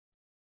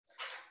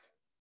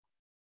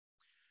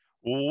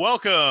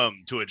Welcome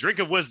to A Drink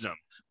of Wisdom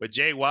with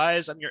Jay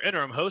Wise. I'm your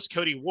interim host,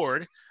 Cody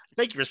Ward.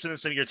 Thank you for spending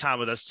some of your time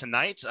with us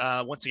tonight.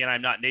 Once again,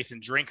 I'm not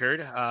Nathan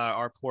Drinkard.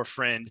 Our poor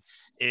friend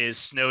is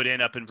snowed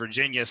in up in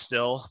Virginia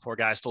still. Poor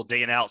guy still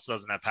digging out, so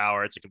doesn't have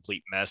power. It's a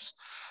complete mess.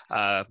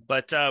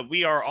 But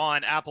we are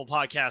on Apple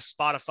Podcasts,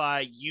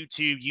 Spotify,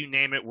 YouTube, you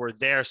name it. We're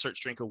there. Search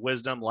Drink of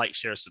Wisdom, like,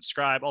 share,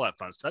 subscribe, all that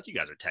fun stuff. You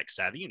guys are tech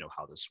savvy. You know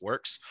how this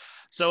works.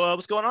 So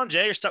what's going on,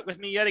 Jay? You're stuck with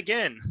me yet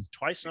again,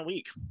 twice in a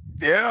week.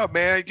 Yeah,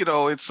 man.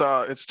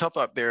 It's tough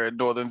up there in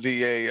northern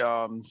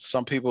VA.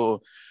 Some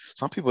people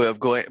have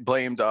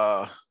blamed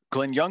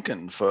Glenn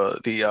Youngkin for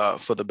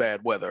the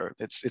bad weather.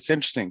 It's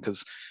interesting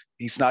because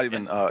he's not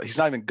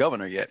even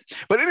governor yet.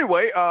 But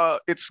anyway,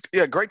 it's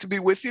great to be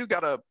with you.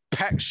 Got a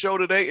packed show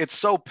today. It's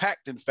so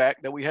packed, in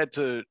fact, that we had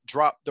to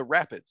drop the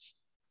Rapids.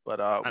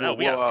 But I know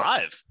we got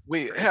five.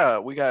 We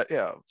got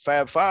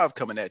Fab Five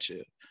coming at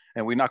you,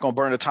 and we're not gonna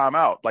burn a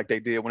timeout like they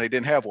did when they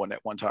didn't have one at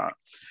one time.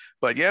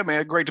 But yeah,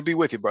 man, great to be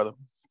with you, brother.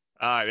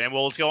 All right, man.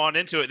 Well, let's go on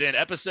into it then.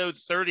 Episode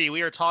 30,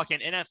 we are talking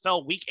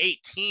NFL Week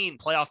 18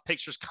 playoff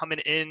pictures coming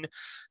in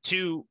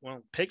to,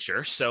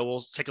 picture. So we'll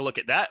take a look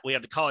at that. We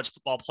have the college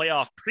football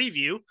playoff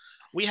preview.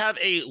 We have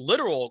a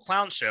literal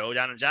clown show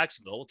down in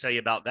Jacksonville. We'll tell you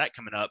about that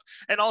coming up.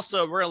 And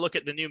also, we're going to look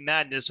at the new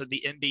madness with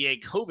the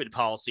NBA COVID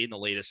policy and the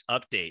latest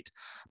update.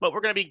 But we're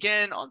going to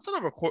begin on some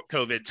of our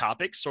COVID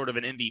topics, sort of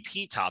an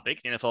MVP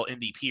topic. The NFL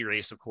MVP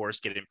race, of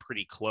course, getting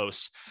pretty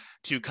close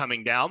to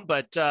coming down.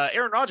 But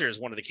Aaron Rodgers,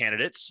 one of the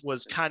candidates,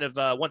 was kind of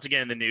once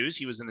again in the news.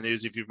 He was in the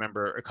news, if you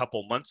remember, a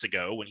couple months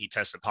ago when he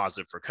tested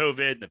positive for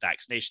COVID. The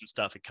vaccination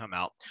stuff had come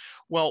out.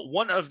 Well,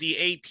 one of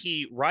the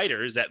AP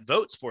writers that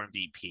votes for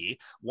MVP,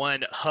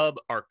 one Hub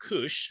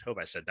Arkush, hope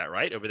I said that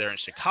right, over there in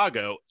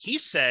Chicago, he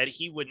said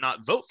he would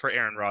not vote for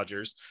Aaron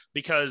Rodgers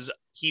because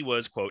he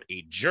was, quote,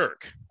 a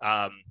jerk.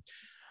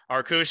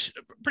 Arkush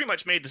pretty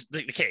much made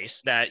the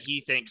case that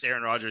he thinks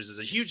Aaron Rodgers is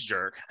a huge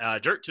jerk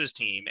to his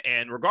team,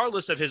 and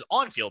regardless of his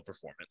on-field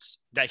performance,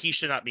 that he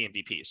should not be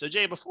MVP. So,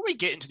 Jay, before we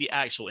get into the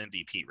actual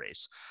MVP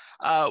race,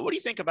 what do you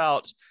think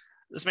about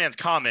this man's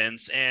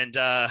comments and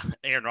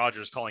Aaron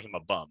Rodgers calling him a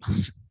bum?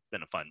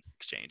 Been a fun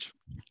exchange.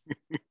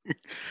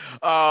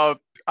 I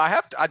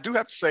do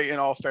have to say, in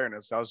all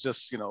fairness, I was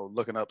just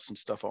looking up some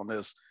stuff on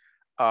this.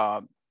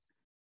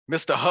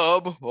 Mr.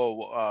 Hub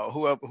or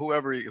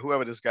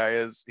whoever this guy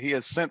is, he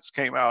has since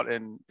came out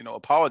and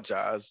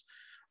apologized,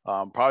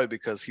 probably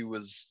because he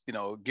was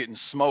getting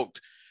smoked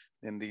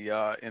in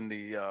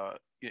the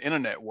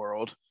internet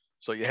world.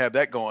 So you have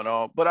that going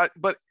on.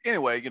 But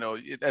anyway,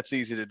 that's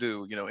easy to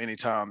do.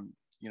 Anytime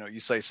you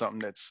say something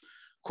that's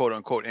quote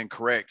unquote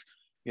incorrect,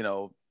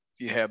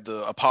 you have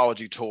the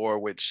apology tour,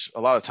 which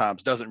a lot of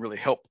times doesn't really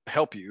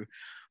help you.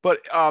 But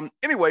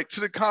anyway,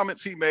 to the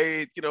comments he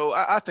made,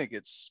 I think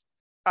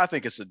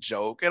it's a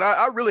joke. And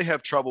I really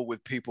have trouble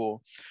with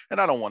people,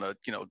 and I don't want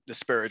to,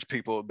 disparage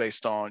people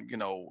based on,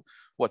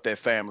 what their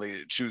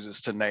family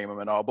chooses to name them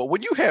and all. But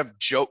when you have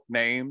joke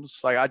names,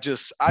 like I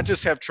just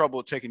have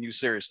trouble taking you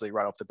seriously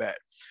right off the bat.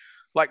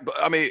 Like,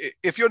 I mean,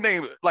 if your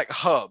name like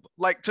Hub,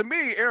 like to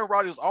me, Aaron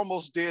Rodgers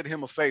almost did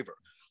him a favor.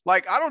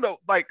 Like, I don't know,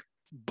 like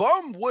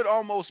Bum would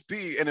almost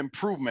be an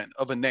improvement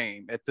of a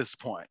name at this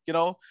point.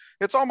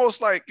 It's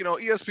almost like,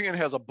 ESPN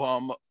has a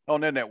bum on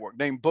their network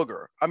named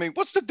Booger. I mean,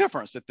 what's the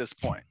difference at this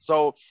point?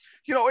 So,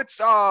 it's,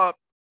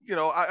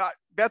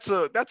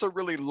 that's a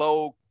really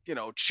low,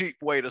 cheap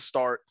way to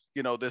start,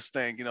 this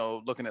thing,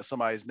 looking at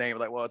somebody's name,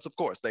 like, well, it's, of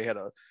course they had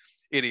a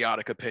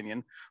idiotic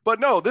opinion, but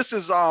no, this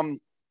is,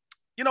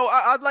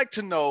 I'd like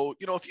to know,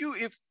 if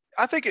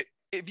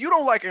you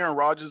don't like Aaron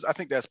Rodgers, I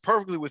think that's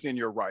perfectly within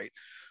your right.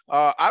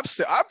 I've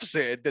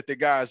said that the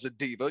guy's a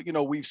diva.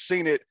 We've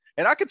seen it,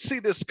 and I could see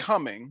this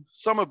coming.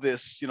 Some of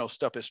this,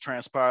 stuff has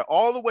transpired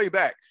all the way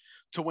back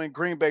to when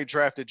Green Bay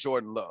drafted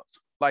Jordan Love.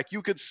 Like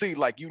you could see,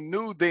 like you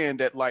knew then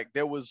that like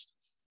there was,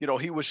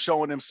 he was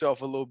showing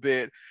himself a little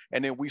bit,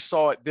 and then we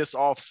saw it this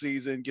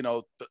offseason.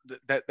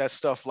 That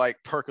stuff like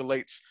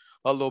percolates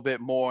a little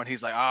bit more, and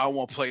he's like, I don't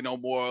want to play no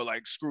more.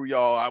 Like screw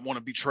y'all, I want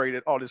to be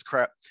traded. All this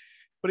crap.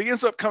 But he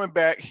ends up coming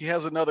back. He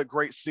has another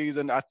great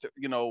season.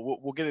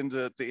 We'll get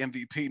into the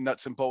MVP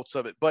nuts and bolts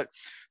of it. But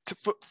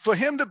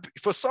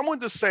for someone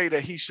to say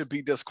that he should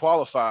be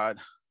disqualified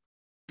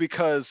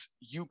because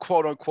you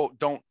quote unquote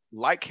don't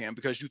like him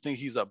because you think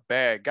he's a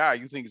bad guy,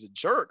 you think he's a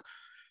jerk.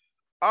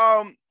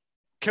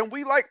 Can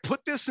we like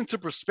put this into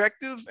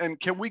perspective, and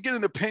can we get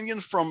an opinion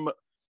from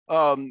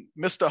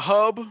Mr.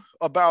 Hub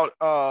about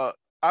I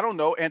don't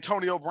know,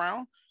 Antonio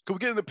Brown? Could we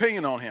get an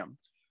opinion on him?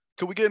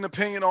 Could we get an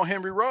opinion on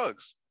Henry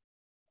Ruggs?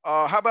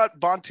 How about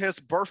Vontaze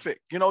Burfict?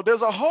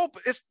 There's a hope.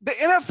 It's the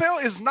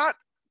NFL is not.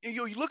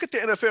 You look at the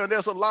NFL, and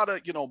there's a lot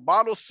of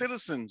model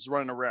citizens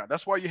running around.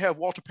 That's why you have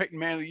Walter Payton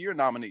Man of the Year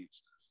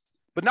nominees,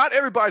 but not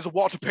everybody's a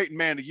Walter Payton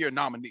Man of the Year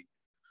nominee.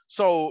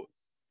 So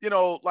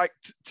like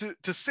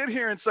to sit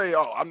here and say,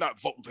 oh, I'm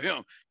not voting for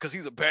him because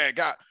he's a bad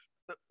guy.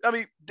 I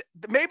mean,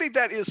 maybe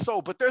that is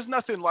so, but there's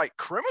nothing like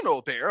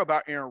criminal there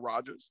about Aaron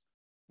Rodgers.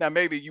 Now,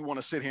 maybe you want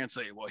to sit here and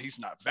say, well, he's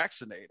not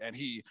vaccinated and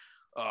he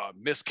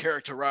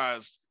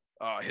mischaracterized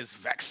his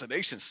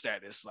vaccination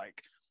status.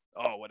 Like,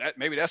 oh, well,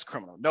 maybe that's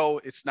criminal. No,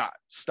 it's not.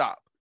 Stop.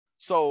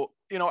 So,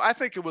 I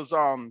think it was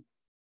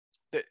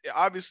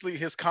obviously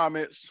his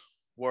comments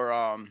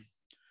were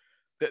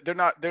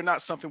they're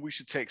not something we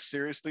should take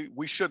seriously.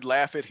 We should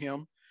laugh at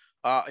him.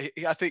 I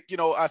think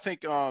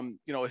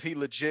if he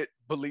legit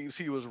believes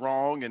he was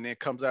wrong and then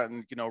comes out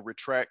and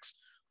retracts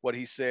what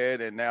he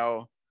said, and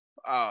now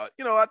I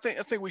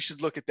think we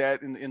should look at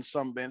that in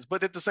some bends.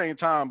 But at the same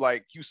time,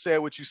 like, you said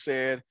what you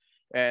said,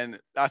 and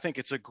I think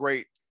it's a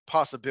great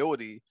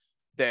possibility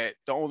that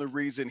the only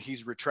reason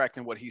he's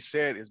retracting what he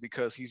said is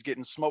because he's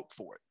getting smoked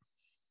for it.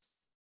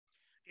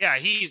 Yeah,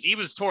 he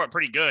was tore up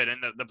pretty good,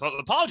 and the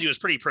apology was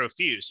pretty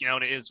profuse,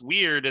 and it's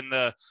weird in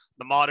the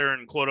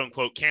modern quote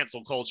unquote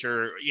cancel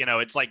culture.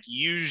 It's like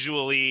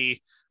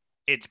usually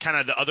it's kind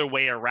of the other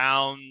way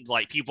around.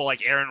 Like, people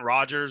like Aaron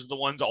Rodgers, the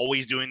ones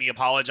always doing the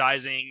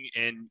apologizing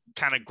and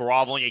kind of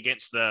groveling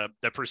against the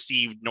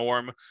perceived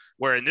norm.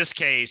 Where in this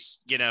case,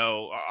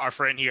 our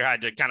friend here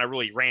had to kind of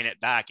really rein it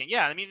back. And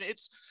yeah, I mean,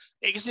 it's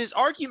his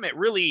argument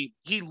really,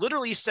 he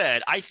literally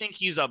said, I think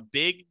he's a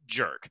big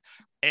jerk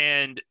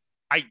and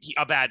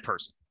a bad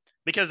person,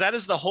 because that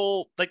is the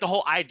whole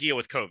idea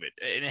with COVID,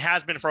 and it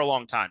has been for a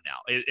long time now,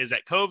 is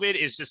that COVID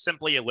is just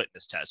simply a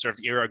litmus test. Or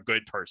if you're a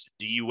good person,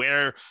 do you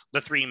wear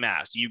the 3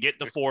 masks? Do you get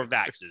the 4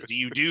 vaxes? Do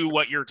you do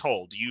what you're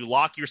told? Do you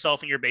lock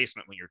yourself in your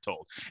basement when you're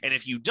told? And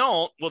if you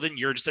don't, well, then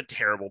you're just a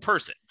terrible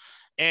person.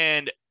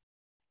 And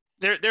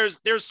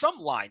there's some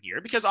line here,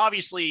 because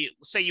obviously,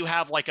 say you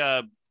have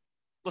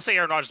let's say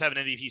Aaron Rodgers have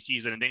an MVP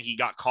season and then he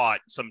got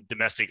caught some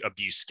domestic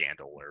abuse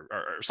scandal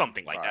or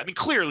something like that. I mean,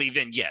 clearly,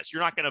 then yes,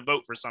 you're not going to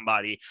vote for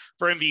somebody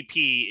for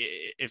MVP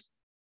if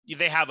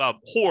they have a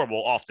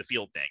horrible off the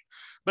field thing.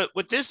 But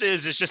what this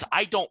is just,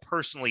 I don't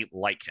personally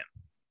like him.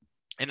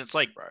 And it's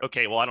like,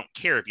 okay, well, I don't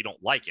care if you don't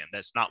like him.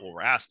 That's not what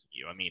we're asking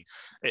you. I mean,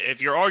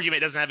 if your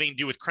argument doesn't have anything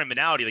to do with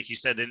criminality, like you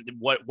said, then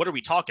what are we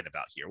talking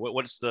about here?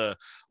 What's the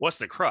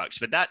crux?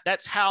 But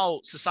that's how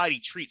society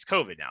treats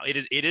COVID now.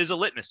 It is a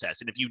litmus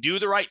test. And if you do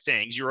the right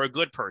things, you're a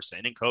good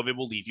person, and COVID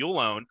will leave you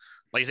alone.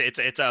 Like I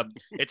say,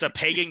 it's a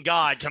pagan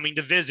god coming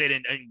to visit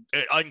and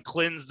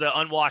uncleanse the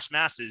unwashed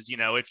masses.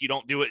 If you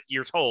don't do what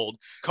you're told.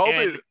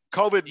 COVID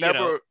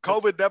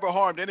never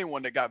harmed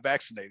anyone that got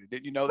vaccinated.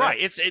 Didn't you know that? Right.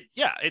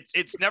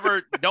 It's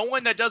never, no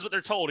one that does what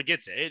they're told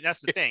gets it. And that's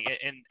the thing.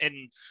 And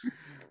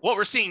what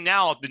we're seeing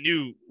now, the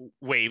new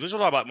wave, which we'll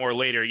talk about more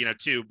later,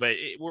 too. But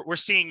we're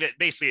seeing that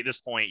basically at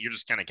this point, you're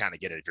just kind of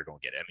get it if you're going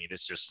to get it. I mean,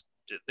 it's just,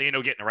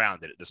 getting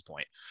around it at this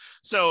point.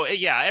 So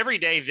yeah, every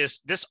day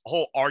this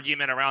whole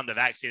argument around the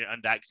vaccinated,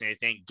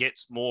 unvaccinated thing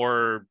gets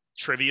more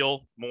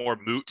trivial, more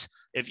moot,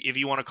 if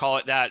you want to call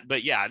it that.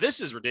 But yeah, this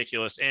is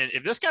ridiculous. And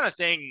if this kind of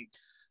thing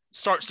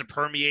starts to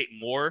permeate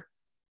more,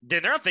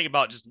 then they're not thinking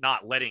about just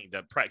not letting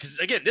the press, because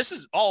again, this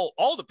is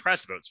all the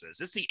press votes for this.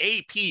 It's the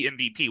AP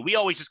MVP. We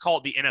always just call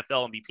it the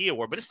NFL MVP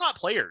award, but it's not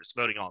players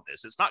voting on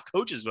this. It's not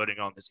coaches voting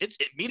on this. It's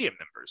media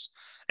members.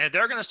 And if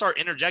they're going to start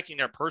interjecting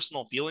their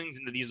personal feelings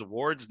into these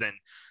awards, then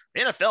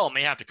the NFL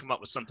may have to come up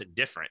with something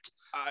different.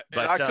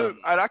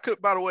 I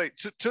could, by the way,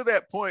 to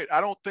that point, I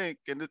don't think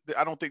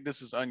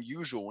this is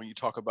unusual when you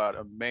talk about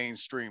a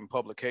mainstream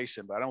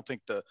publication, but I don't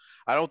think the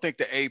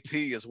AP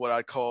is what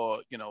I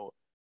call,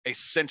 a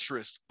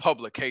centrist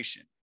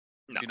publication.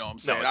 No, you know what I'm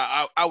saying?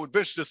 No, I would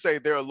venture to say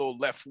they're a little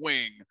left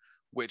wing,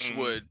 which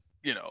would,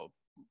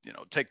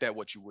 take that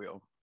what you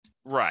will.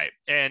 Right.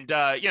 And,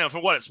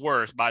 for what it's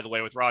worth, by the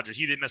way, with Rodgers,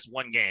 he did miss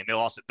one game. They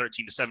lost at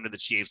 13-7 to the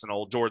Chiefs, and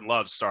old Jordan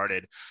Love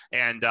started.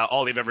 And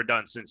all they've ever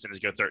done since then is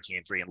go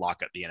 13-3 and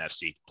lock up the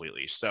NFC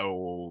completely.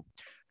 So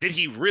did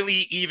he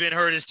really even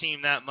hurt his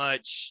team that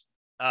much,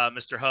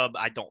 Mr. Hub?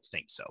 I don't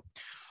think so.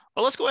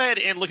 But let's go ahead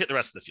and look at the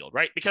rest of the field,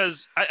 right?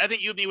 Because I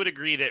think you and me would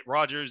agree that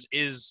Rodgers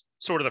is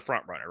sort of the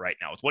front runner right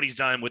now with what he's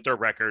done with their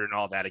record and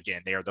all that.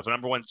 Again, they are the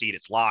number 1 seed.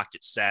 It's locked.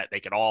 It's set. They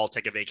could all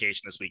take a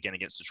vacation this weekend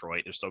against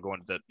Detroit. They're still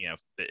going to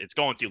it's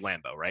going through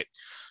Lambeau, right?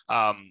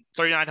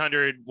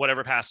 3,900,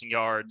 whatever passing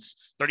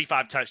yards,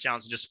 35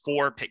 touchdowns, and just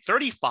 4 picks,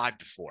 35-4,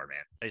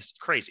 man. It's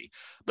crazy.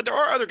 But there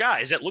are other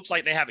guys that looks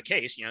like they have a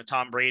case,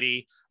 Tom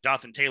Brady,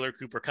 Jonathan Taylor,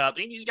 Cooper Kupp.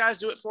 Any of these guys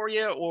do it for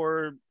you,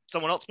 or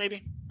someone else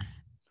maybe?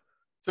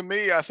 To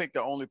me, I think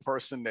the only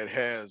person that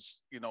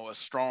has, a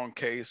strong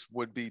case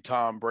would be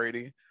Tom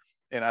Brady.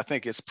 And I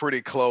think it's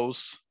pretty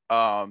close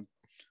for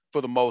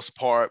the most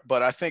part.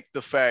 But I think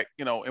the fact,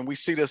 and we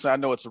see this, I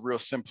know it's a real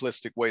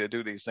simplistic way to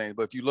do these things,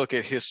 but if you look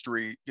at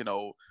history,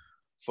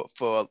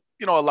 for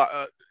a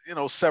lot,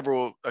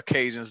 several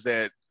occasions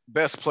that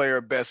best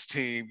player, best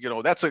team,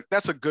 that's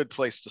a good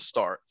place to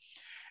start.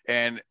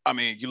 And I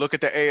mean, you look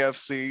at the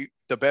AFC,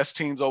 the best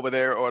teams over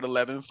there are at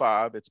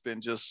 11-5. It's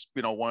been just,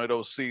 one of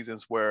those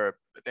seasons where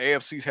the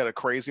AFC's had a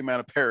crazy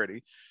amount of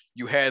parity.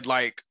 You had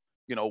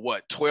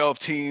 12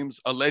 teams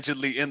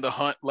allegedly in the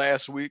hunt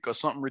last week or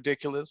something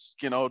ridiculous.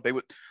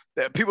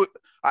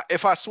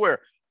 If I swear,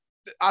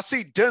 I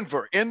see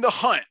Denver in the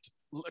hunt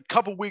a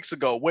couple weeks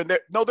ago when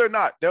they're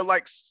not.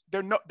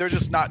 They're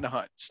just not in the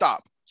hunt.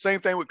 Stop.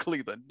 Same thing with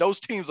Cleveland. Those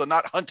teams are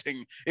not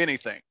hunting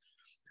anything.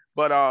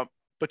 But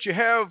you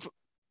have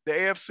the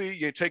AFC,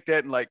 you take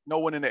that and like no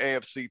one in the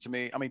AFC to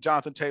me. I mean,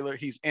 Jonathan Taylor,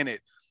 he's in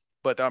it.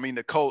 But I mean,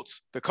 the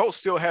Colts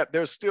still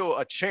there's still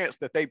a chance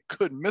that they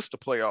could miss the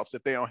playoffs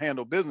if they don't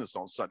handle business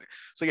on Sunday.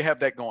 So you have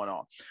that going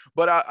on.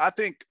 But I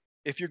think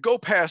if you go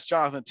past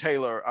Jonathan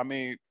Taylor, I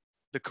mean,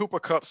 the Cooper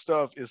Kupp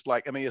stuff is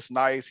like, I mean, it's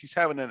nice. He's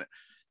having an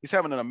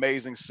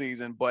amazing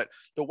season, but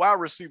the wide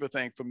receiver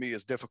thing for me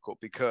is difficult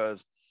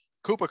because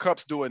Cooper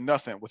Kupp's doing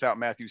nothing without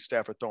Matthew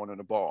Stafford throwing in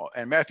the ball.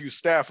 And Matthew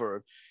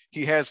Stafford,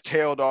 he has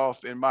tailed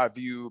off, in my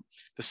view,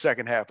 the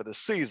second half of the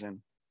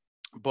season.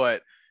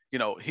 But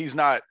he's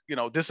not,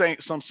 this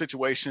ain't some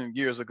situation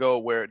years ago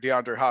where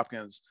DeAndre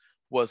Hopkins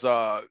was,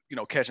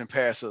 catching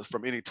passes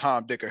from any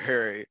Tom, Dick, or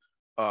Harry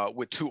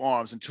with 2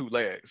 arms and 2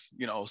 legs,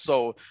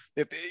 So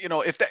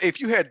if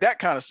you had that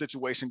kind of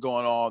situation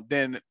going on,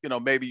 then,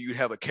 maybe you'd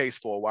have a case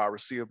for a wide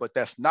receiver, but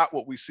that's not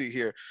what we see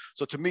here.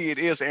 So to me, it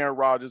is Aaron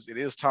Rodgers. It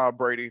is Tom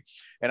Brady.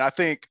 And I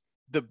think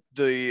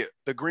the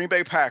Green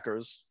Bay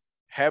Packers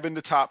having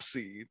the top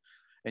seed,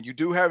 and you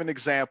do have an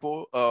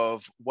example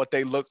of what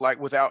they look like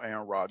without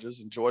Aaron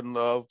Rodgers and Jordan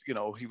Love.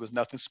 He was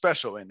nothing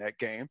special in that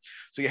game.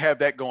 So you have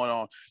that going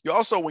on. You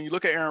also, when you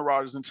look at Aaron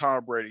Rodgers and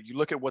Tom Brady, you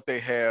look at what they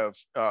have.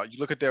 You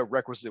look at their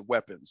requisite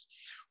weapons.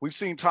 We've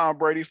seen Tom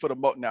Brady for the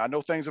most. Now I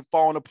know things have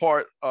fallen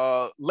apart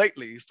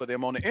lately for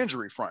them on the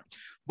injury front,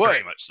 but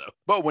very much so.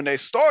 But when they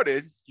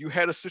started, you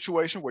had a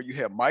situation where you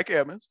had Mike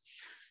Evans,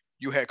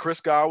 you had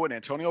Chris Godwin,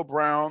 Antonio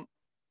Brown,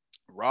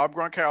 Rob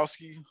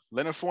Gronkowski,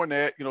 Leonard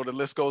Fournette. The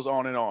list goes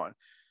on and on.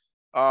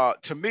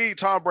 To me,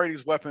 Tom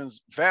Brady's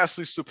weapons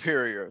vastly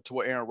superior to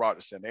what Aaron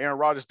Rodgers said. Aaron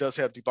Rodgers does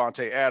have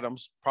Devontae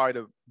Adams,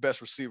 probably the best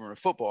receiver in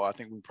football. I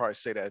think we can probably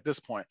say that at this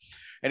point.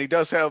 And he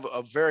does have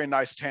a very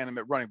nice tandem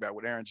at running back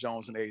with Aaron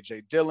Jones and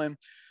A.J. Dillon.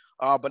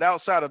 But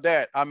outside of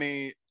that, I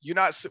mean,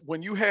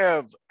 when you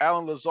have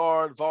Alan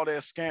Lazard,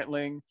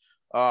 Valdez-Scantling,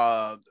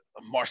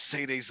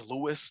 Mercedes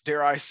Lewis,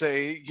 dare I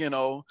say,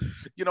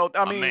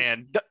 I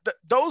mean,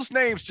 those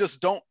names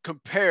just don't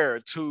compare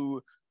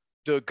to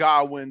the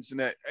Godwins and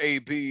the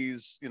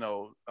ABs,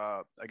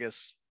 I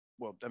guess,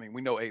 well, I mean,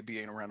 we know AB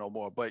ain't around no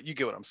more, but you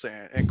get what I'm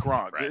saying. And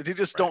Gronk, right, they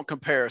just don't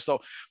compare. So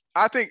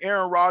I think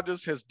Aaron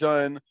Rodgers has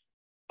done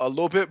a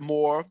little bit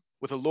more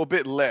with a little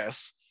bit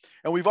less.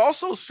 And we've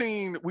also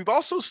seen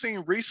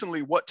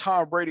recently what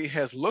Tom Brady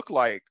has looked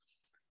like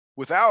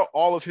without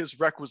all of his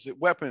requisite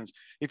weapons.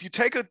 If you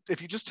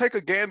just take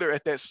a gander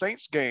at that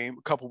Saints game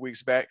a couple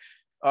weeks back,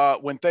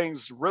 when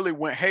things really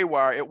went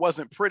haywire, it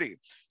wasn't pretty.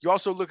 You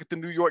also look at the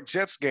New York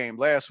Jets game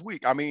last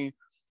week. I mean,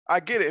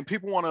 I get it. And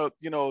people want to,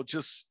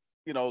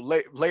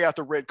 lay out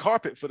the red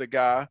carpet for the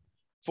guy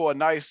for a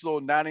nice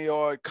little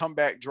 90-yard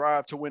comeback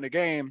drive to win a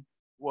game.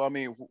 Well, I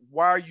mean,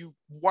 why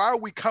are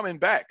we coming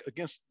back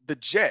against the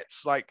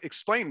Jets? Like,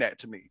 explain that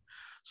to me.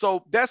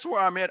 So that's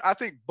where I'm at. I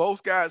think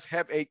both guys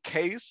have a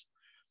case,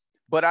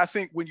 but I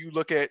think when you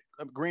look at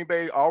Green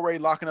Bay already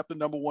locking up the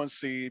number 1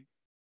 seed,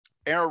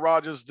 Aaron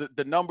Rodgers,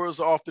 the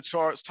numbers are off the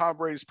charts. Tom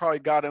Brady's probably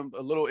got him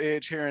a little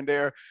edge here and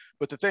there.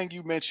 But the thing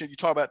you mentioned, you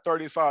talk about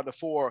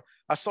 35-4.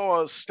 I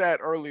saw a stat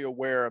earlier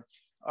where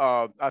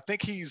I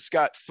think he's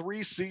got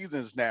 3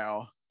 seasons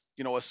now,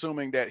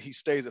 assuming that he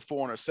stays at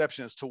 4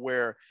 interceptions, to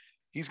where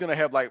he's going to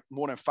have like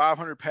more than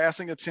 500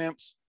 passing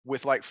attempts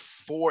with like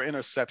 4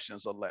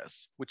 interceptions or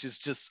less, which is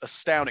just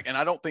astounding. And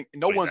I don't think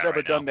no one's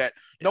ever done that.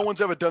 No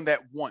one's ever done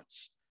that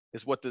once,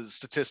 is what the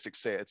statistics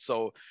said.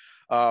 So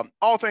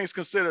all things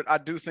considered, I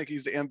do think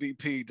he's the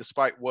MVP,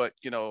 despite what,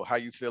 how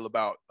you feel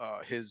about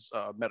his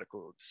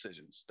medical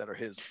decisions that are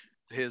his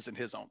and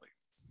his only.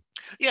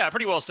 Yeah,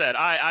 pretty well said.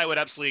 I would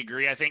absolutely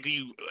agree. I think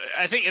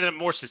in a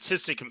more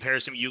statistic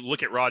comparison, you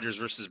look at Rodgers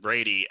versus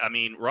Brady. I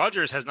mean,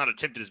 Rodgers has not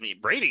attempted as many.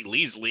 Brady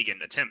leads the league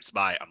in attempts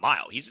by a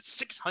mile. He's at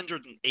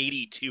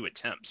 682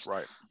 attempts.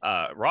 Right.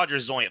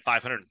 Rodgers is only at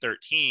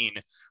 513.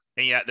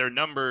 And yet their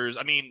numbers,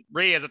 I mean,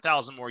 Brady has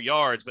 1,000 more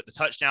yards, but the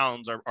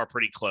touchdowns are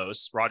pretty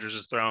close. Rodgers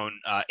has thrown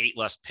 8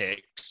 less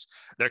picks.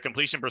 Their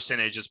completion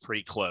percentage is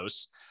pretty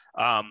close.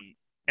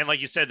 And like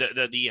you said,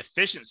 the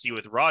efficiency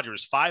with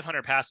Rodgers,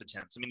 500 pass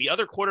attempts. I mean, the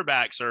other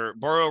quarterbacks are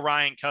Burrow,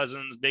 Ryan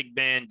Cousins, Big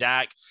Ben,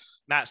 Dak,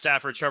 Matt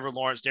Stafford, Trevor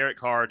Lawrence, Derek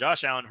Carr,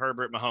 Josh Allen,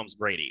 Herbert, Mahomes,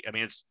 Brady. I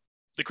mean, it's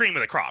the cream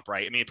of the crop,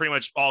 right? I mean, pretty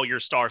much all your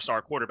star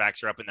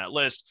quarterbacks are up in that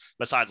list,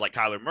 besides like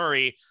Kyler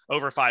Murray,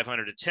 over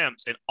 500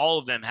 attempts, and all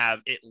of them have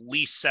at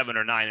least 7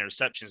 or 9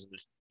 interceptions in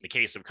the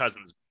case of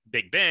Cousins,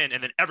 Big Ben,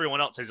 and then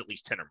everyone else has at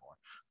least 10 or more.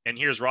 And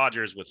here's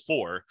Rodgers with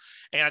 4.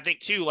 And I think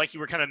too, like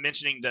you were kind of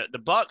mentioning, the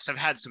Bucs have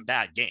had some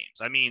bad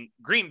games. I mean,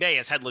 Green Bay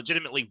has had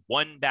legitimately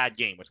one bad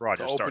game with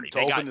Rodgers starting.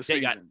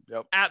 They got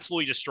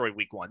absolutely destroyed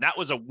week 1. That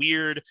was a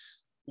weird,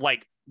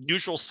 like,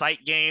 neutral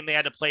site game they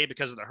had to play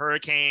because of the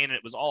hurricane, and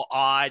it was all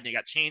odd, and they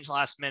got changed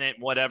last minute,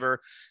 whatever.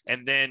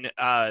 And then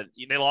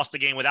they lost the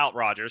game without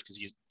Rodgers because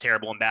he's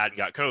terrible and bad and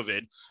got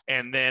COVID.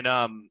 And then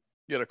the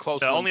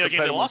only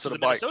game they lost was the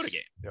Minnesota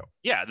game.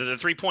 Yeah, the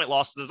 3-point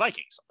loss to the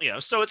Vikings.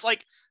 So it's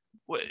like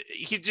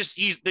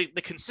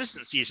the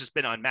consistency has just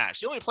been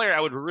unmatched. The only player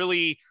I would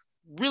really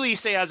really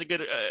say has a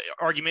good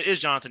argument is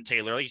Jonathan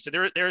Taylor. Like you said,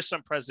 there are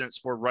some precedents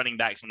for running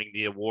backs winning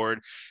the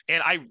award.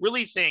 And I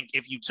really think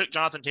if you took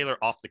Jonathan Taylor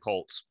off the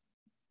Colts,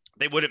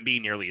 they wouldn't be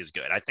nearly as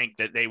good. I think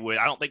that they would.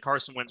 I don't think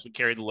Carson Wentz would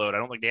carry the load. I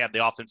don't think they have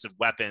the offensive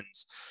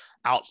weapons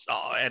out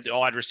at the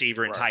wide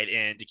receiver and tight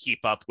end to keep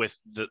up with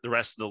the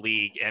rest of the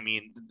league. I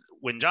mean,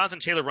 when Jonathan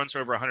Taylor runs for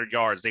over 100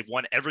 yards, they've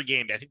won every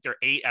game. I think they're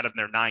 8 out of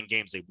their 9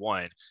 games they've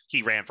won.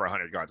 He ran for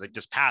 100 yards. Like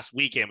this past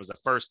weekend was the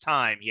first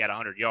time he had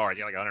 100 yards.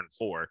 He had like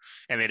 104,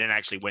 and they didn't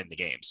actually win the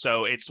game.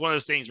 So it's one of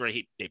those things where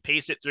they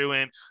pace it through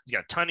him. He's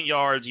got a ton of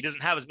yards. He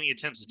doesn't have as many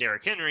attempts as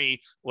Derrick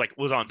Henry, like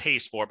was on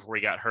pace for before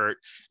he got hurt.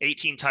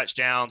 18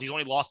 touchdowns. He's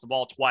only lost the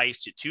ball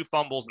twice, to 2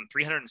 fumbles and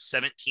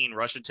 317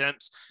 rush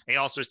attempts. And he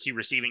also has 2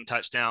 receiving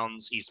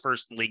touchdowns. He's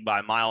first in the league by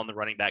a mile in the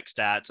running back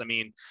stats. I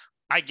mean,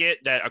 I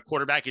get that a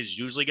quarterback is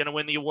usually going to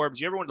win the award,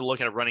 but you ever want to look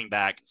at a running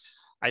back,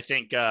 I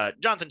think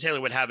Jonathan Taylor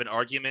would have an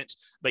argument.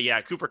 But yeah,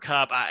 Cooper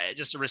Kupp,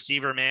 just a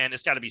receiver, man,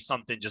 it's got to be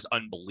something just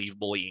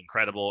unbelievably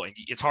incredible. And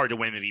it's hard to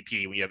win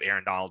MVP when you have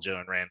Aaron Donald,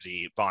 Jalen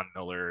Ramsey, Von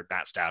Miller,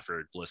 Matt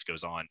Stafford, the list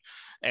goes on.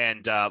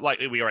 And like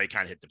we already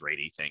kind of hit the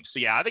Brady thing. So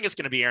yeah, I think it's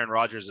going to be Aaron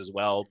Rodgers as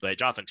well, but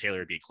Jonathan Taylor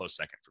would be a close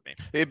second for me.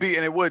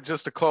 It would,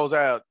 just to close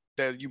out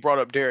that you brought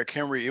up Derrick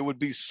Henry, it would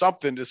be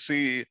something to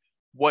see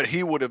what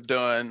he would have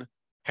done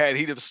had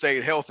he have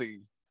stayed healthy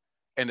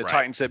and the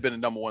Titans had been the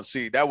number 1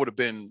 seed. That would have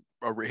been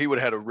he would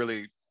have a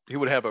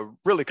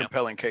really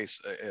compelling case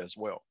as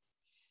well.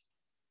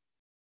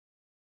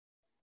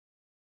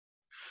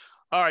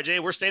 All right, Jay,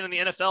 we're staying in the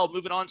NFL,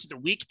 moving on to the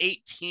Week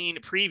 18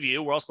 preview.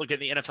 We're also looking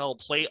at the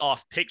NFL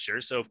playoff picture.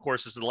 So, of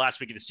course, this is the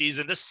last week of the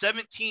season. The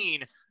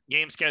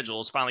 17-game schedule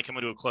is finally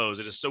coming to a close.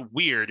 It is so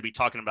weird to be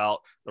talking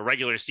about the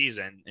regular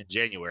season in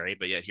January,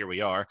 but yet here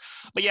we are.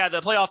 But yeah, the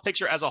playoff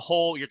picture as a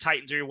whole, your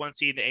Titans are your 1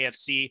 seed in the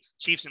AFC.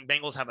 Chiefs and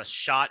Bengals have a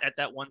shot at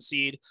that 1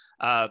 seed.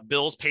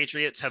 Bills,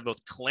 Patriots have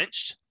both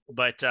clinched,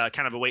 but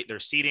kind of await their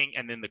seeding.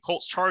 And then the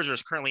Colts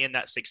Chargers currently in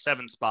that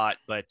 6-7 spot,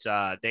 but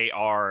they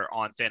are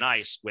on thin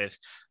ice with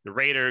the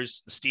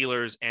Raiders, the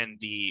Steelers, and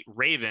the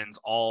Ravens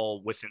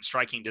all within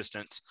striking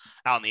distance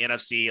out in the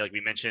NFC. Like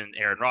we mentioned,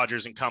 Aaron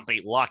Rodgers and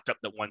company locked up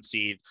the 1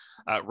 seed.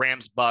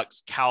 Rams,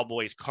 Bucks,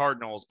 Cowboys,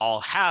 Cardinals all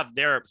have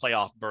their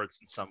playoff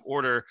berths in some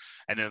order.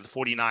 And then the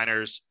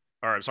 49ers,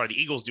 or I'm sorry,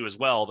 the Eagles do as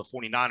well. The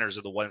 49ers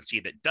are the 1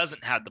 seed that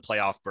doesn't have the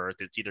playoff berth.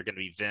 It's either going to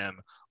be them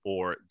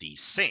or the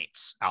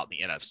Saints out in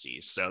the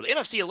NFC. So the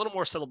NFC a little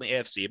more settled than the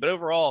AFC. But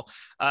overall,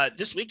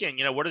 this weekend,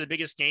 what are the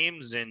biggest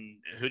games and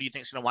who do you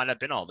think is going to wind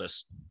up in all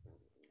this?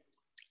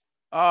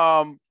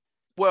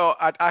 Well,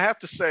 I have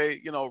to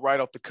say, right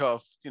off the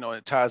cuff,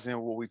 it ties in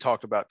what we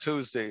talked about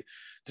Tuesday.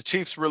 The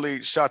Chiefs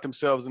really shot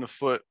themselves in the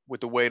foot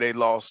with the way they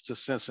lost to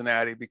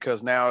Cincinnati,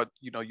 because now,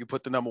 you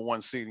put the number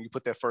 1 seed and you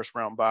put that first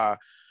round bye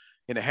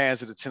in the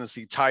hands of the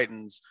Tennessee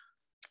Titans.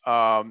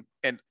 And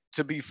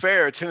to be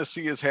fair,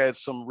 Tennessee has had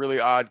some really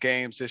odd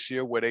games this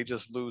year where they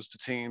just lose to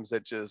teams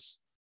that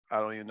just, I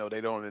don't even know.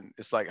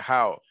 It's like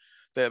how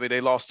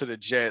they lost to the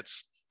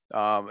Jets.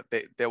 I'm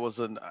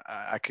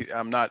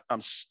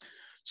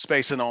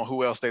spacing on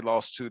who else they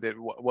lost to that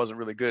wasn't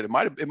really good. It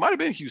might have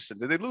been Houston.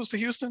 Did they lose to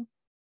Houston?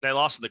 They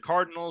lost to the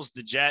Cardinals,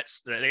 the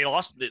Jets. They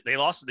lost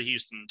to the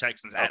Houston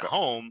Texans at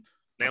home.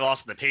 They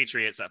lost to the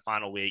Patriots that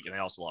final week, and they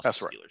also lost to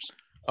the Steelers.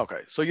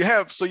 Okay, so you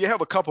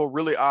have a couple of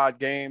really odd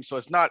games. So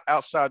it's not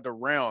outside the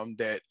realm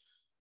that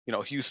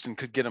Houston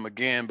could get them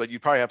again, but you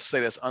probably have to say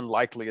that's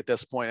unlikely at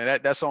this point,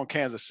 and that's on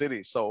Kansas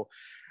City. So,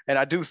 and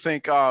I do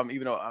think,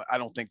 even though I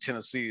don't think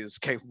Tennessee is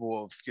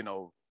capable of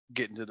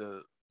getting to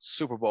the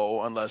Super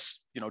Bowl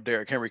unless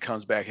Derrick Henry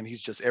comes back and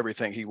he's just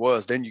everything he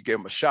was, then you give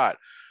him a shot.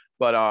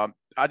 But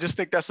I just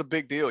think that's a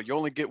big deal. You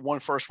only get 1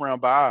 first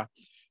round bye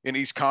in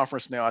each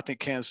conference now. I think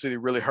Kansas City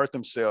really hurt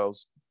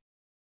themselves.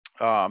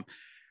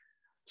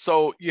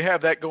 So you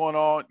have that going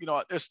on.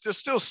 There's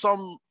still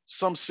some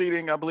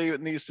seeding, I believe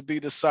it needs to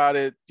be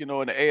decided, in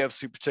the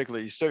AFC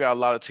particularly. You still got a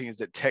lot of teams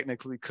that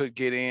technically could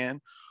get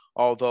in,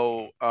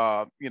 although,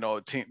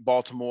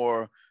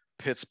 Baltimore,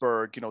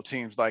 Pittsburgh,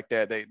 teams like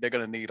that, they're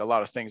going to need a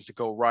lot of things to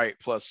go right.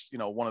 Plus,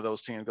 one of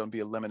those teams going to be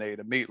eliminated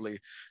immediately,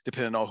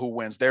 depending on who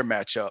wins their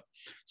matchup.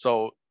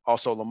 So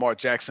also Lamar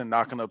Jackson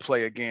not going to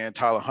play again.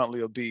 Tyler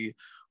Huntley will be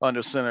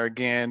under center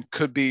again.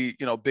 Could be,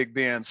 Big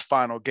Ben's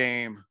final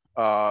game,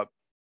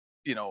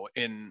 he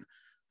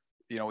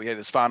had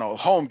his final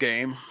home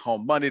game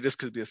on Monday. This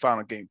could be a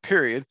final game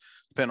period,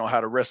 depending on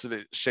how the rest of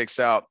it shakes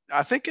out.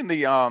 I think I do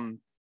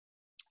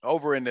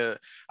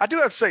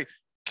have to say,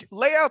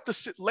 lay out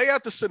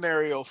the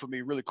scenario for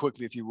me really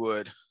quickly, if you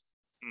would,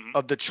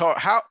 of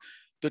how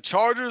the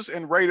Chargers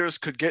and Raiders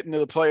could get into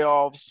the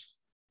playoffs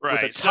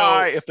with a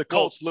tie if the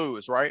Colts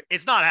lose, right?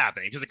 It's not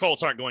happening because the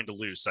Colts aren't going to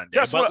lose Sunday.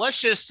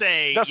 Let's just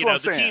say,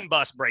 the team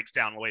bus breaks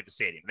down on the way to the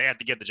stadium. They have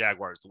to get the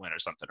Jaguars to win or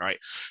something, right?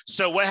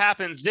 So what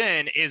happens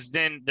then is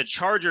the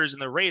Chargers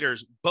and the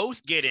Raiders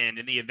both get in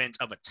the event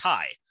of a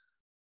tie.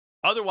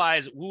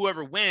 Otherwise,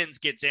 whoever wins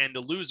gets in,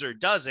 the loser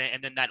doesn't,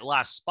 and then that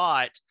last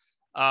spot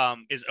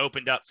is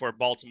opened up for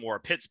Baltimore or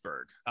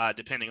Pittsburgh,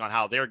 depending on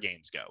how their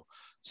games go.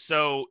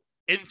 So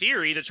in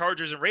theory, the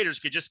Chargers and Raiders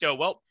could just go,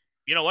 well,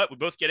 you know what? We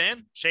both get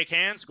in, shake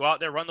hands, go out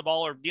there, run the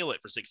ball, or deal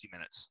it for 60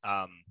 minutes.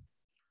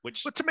 But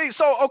to me,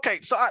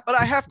 but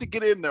I have to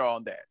get in there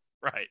on that.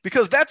 Right.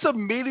 Because that's a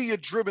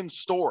media-driven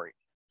story.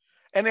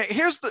 And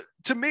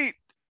to me,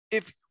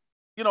 if,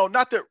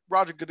 not that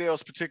Roger Goodell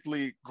is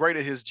particularly great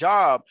at his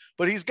job,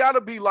 but he's got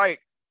to be like,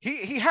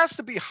 he has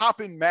to be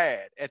hopping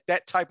mad at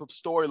that type of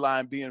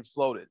storyline being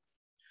floated.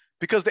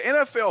 Because the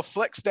NFL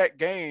flexed that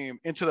game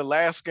into the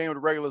last game of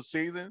the regular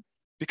season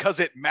because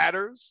it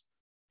matters,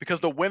 because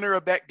the winner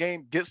of that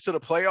game gets to the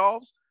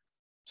playoffs.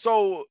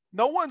 So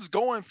no one's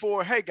going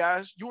for, hey,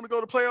 guys, you want to go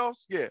to the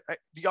playoffs? Yeah. Hey,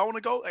 do y'all want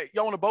to go? Hey,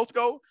 y'all want to both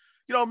go?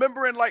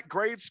 Remember in like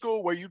grade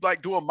school where you'd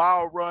like do a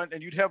mile run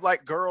and you'd have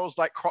like girls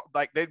like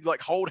they'd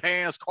like hold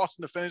hands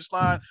crossing the finish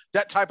line,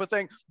 that type of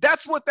thing.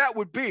 That's what that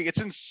would be. It's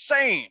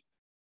insane.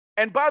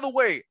 And by the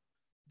way,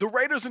 the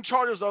Raiders and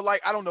Chargers are like,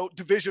 I don't know,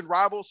 division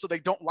rivals, so they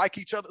don't like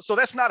each other. So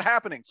that's not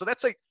happening. So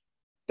that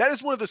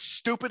is one of the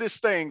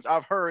stupidest things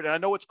I've heard. And I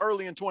know it's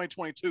early in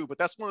 2022, but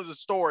that's one of the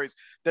stories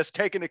that's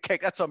taking the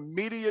cake. That's a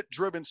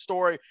media-driven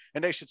story,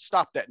 and they should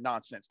stop that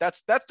nonsense.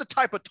 That's the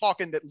type of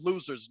talking that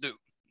losers do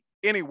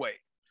anyway.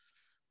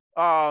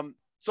 But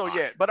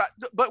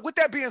with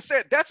that being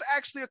said, that's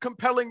actually a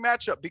compelling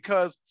matchup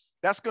because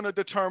that's going to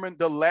determine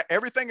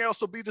everything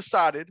else will be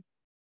decided,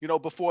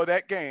 before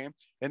that game.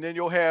 And then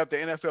you'll have the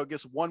NFL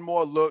gets one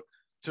more look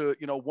to,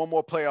 one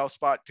more playoff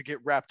spot to get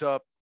wrapped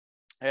up.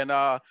 And,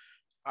 I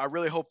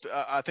really hope,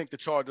 I think the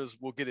Chargers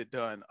will get it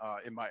done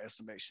in my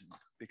estimation,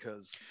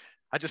 because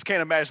I just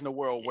can't imagine a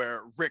world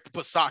where Rick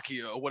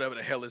Bisaccia or whatever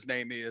the hell his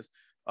name is,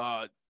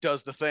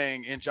 does the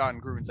thing in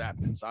John Gruden's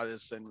absence.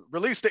 And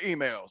release the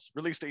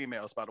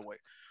emails, by the way.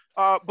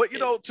 But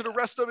to the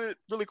rest of it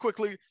really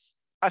quickly,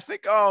 I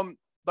think,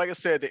 like I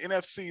said, the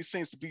NFC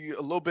seems to be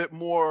a little bit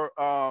more,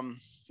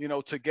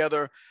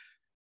 together.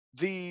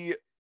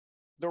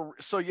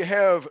 So you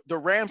have the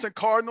Rams and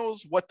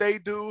Cardinals, what they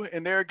do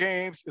in their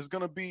games is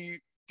going to be,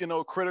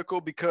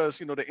 critical, because,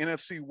 the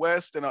NFC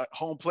West and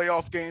home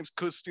playoff games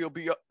could still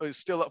be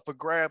still up for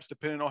grabs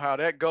depending on how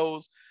that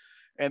goes.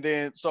 And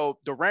then, so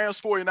the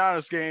Rams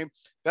 49ers game,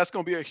 that's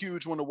going to be a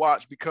huge one to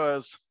watch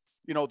because,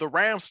 the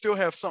Rams still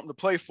have something to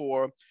play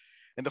for,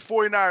 and the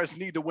 49ers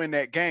need to win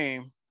that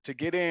game to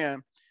get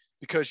in,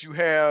 because you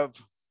have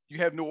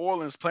New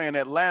Orleans playing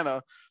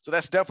Atlanta. So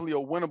that's definitely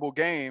a winnable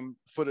game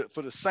for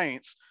the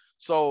Saints.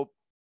 So,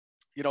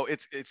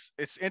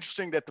 it's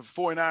interesting that the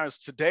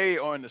 49ers today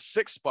are in the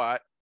 6th spot,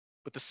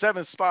 but the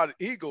 7th spot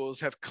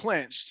Eagles have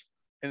clinched,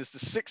 and it's the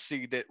 6th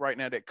seed that right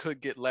now that could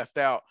get left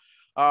out.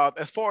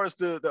 As far as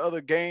the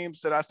other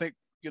games that I think,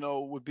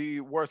 would be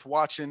worth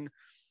watching,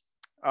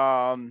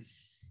 you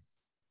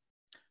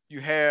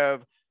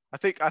have, I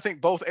think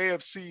both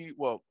AFC,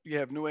 well, you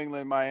have New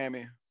England,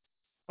 Miami. I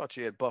thought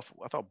you had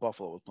Buffalo. I thought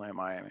Buffalo was playing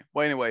Miami.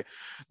 Well, anyway,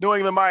 New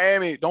England,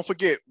 Miami, don't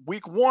forget,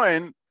 week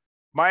 1,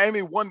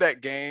 Miami won that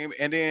game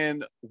and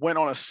then went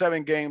on a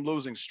 7-game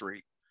losing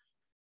streak.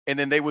 And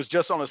then they was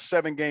just on a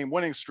 7-game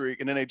winning streak,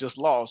 and then they just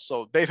lost.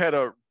 So they've had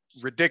a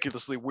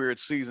ridiculously weird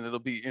season. It'll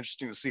be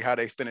interesting to see how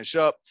they finish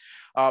up.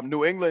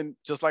 New England,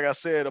 just like I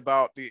said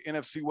about the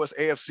NFC West,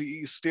 AFC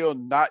East, still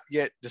not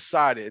yet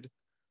decided.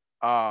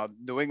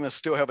 New England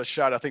still have a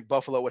shot. I think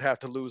Buffalo would have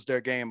to lose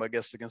their game, I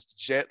guess, against the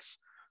Jets.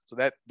 So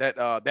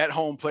that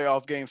home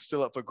playoff game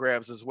still up for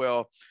grabs as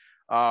well.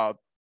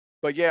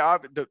 But yeah,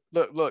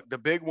 look, the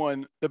big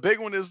one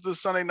is the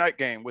Sunday night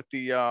game with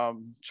the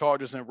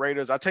Chargers and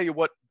Raiders. I tell you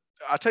what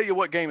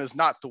game is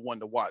not the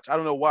one to watch. I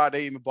don't know why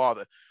they even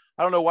bother.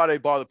 I don't know why they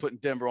bother putting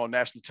Denver on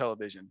national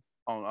television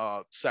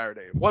on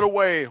Saturday. What a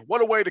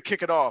way to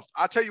kick it off.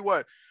 I tell you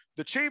what,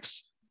 the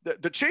Chiefs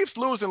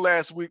losing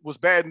last week was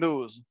bad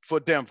news for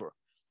Denver,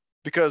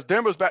 because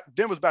Denver's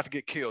about to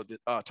get killed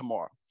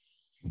tomorrow.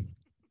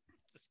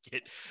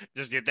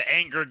 Just get the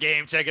anger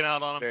game taken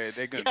out on them.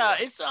 Yeah,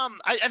 it's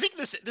I think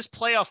this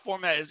playoff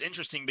format is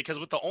interesting because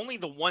with only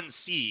the 1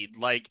 seed,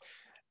 like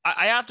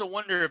I have to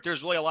wonder if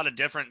there's really a lot of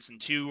difference in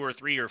 2 or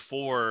 3 or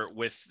 4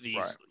 with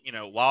these,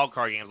 wild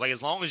card games. Like,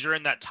 as long as you're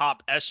in that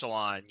top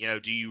echelon,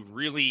 do you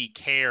really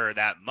care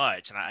that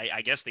much? And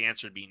I guess the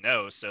answer would be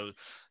no. So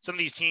some of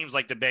these teams,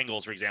 like the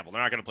Bengals, for example,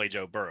 they're not going to play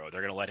Joe Burrow.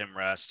 They're going to let him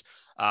rest.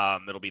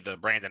 It'll be the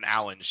Brandon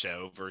Allen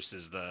show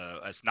versus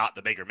it's not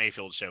the Baker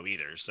Mayfield show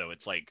either. So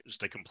it's like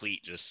just a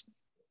complete,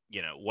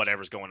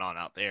 whatever's going on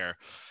out there.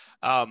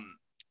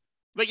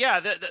 But yeah,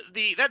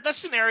 that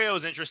scenario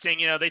is interesting.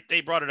 They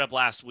brought it up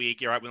last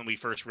week, right when we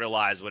first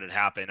realized what had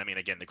happened. I mean,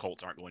 again, the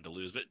Colts aren't going to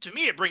lose, but to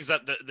me, it brings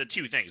up the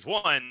 2 things.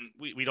 One,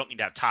 we don't need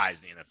to have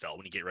ties in the NFL.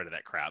 When you get rid of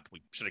that crap,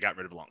 we should have gotten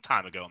rid of it a long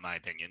time ago, in my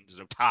opinion. There's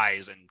no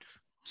ties in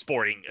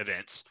sporting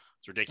events.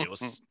 It's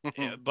ridiculous.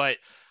 Yeah, but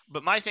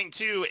my thing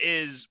too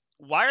is,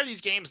 why are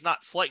these games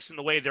not flexed in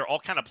the way they're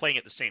all kind of playing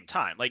at the same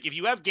time? Like, if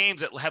you have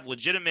games that have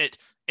legitimate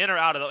in or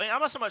out of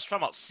I'm not so much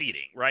talking about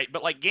seeding, right?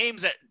 But like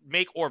games that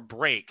make or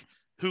break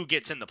who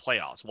gets in the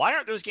playoffs. Why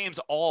aren't those games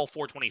all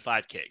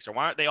 4:25 kicks, or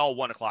why aren't they all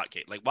 1:00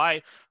 kick? Like,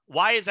 why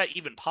is that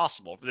even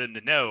possible for them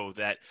to know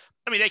that?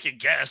 I mean, they could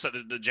guess that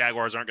the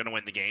Jaguars aren't going to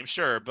win the game,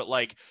 sure, but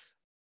like,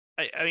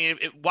 I mean,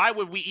 why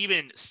would we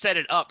even set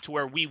it up to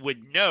where we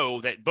would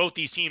know that both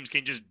these teams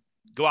can just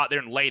go out there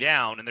and lay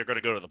down and they're going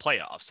to go to the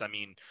playoffs? I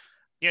mean,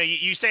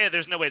 you say that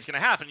there's no way it's going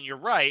to happen, and you're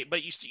right,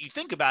 but you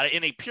think about it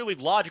in a purely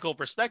logical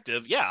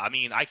perspective. Yeah, I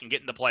mean, I can get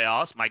in the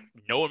playoffs.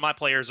 Knowing my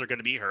players are going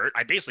to be hurt,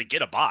 I basically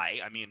get a bye.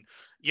 I mean,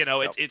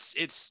 Yep.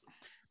 it's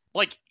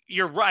like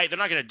you're right. They're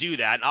not going to do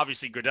that, and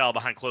obviously Goodell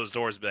behind closed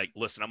doors be like,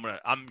 listen,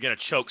 I'm gonna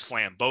choke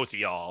slam both of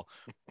y'all.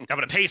 I'm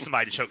gonna pay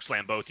somebody to choke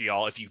slam both of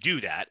y'all if you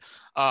do that.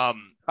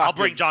 I'll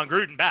bring John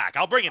Gruden back.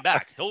 I'll bring him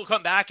back. He'll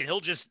come back and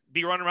he'll just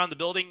be running around the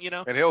building,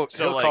 And he'll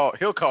call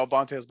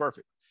Vontaze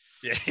Burfict.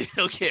 Yeah,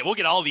 okay. We'll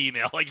get all the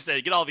email, like you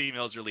said, get all the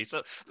emails released.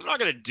 So they're not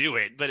going to do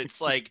it, but it's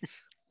like,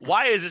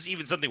 why is this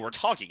even something we're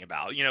talking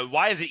about?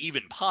 Why is it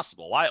even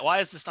possible? Why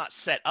is this not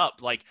set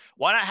up? Like,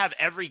 why not have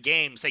every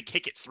game say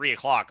kick at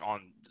 3:00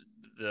 on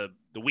the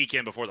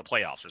weekend before the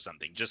playoffs or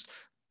something? Just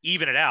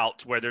even it out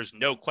to where there's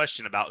no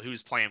question about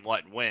who's playing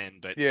what and when.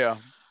 But yeah,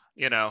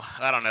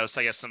 I don't know.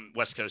 So I guess some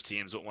West Coast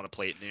teams wouldn't want to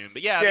play at noon.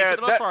 But yeah, I yeah, mean, for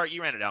the most part,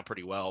 you ran it down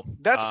pretty well.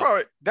 That's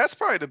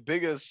probably the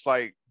biggest,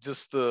 like,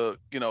 just the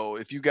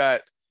if you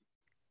got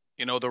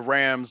the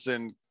Rams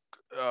and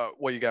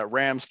you got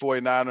Rams,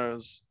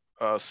 49ers,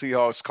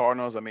 Seahawks,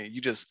 Cardinals. I mean,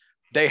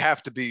 they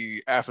have to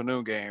be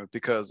afternoon games,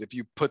 because if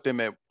you put them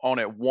on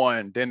at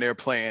 1, then they're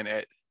playing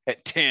at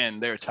 10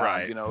 their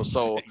time. Right.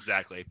 So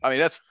exactly. I mean,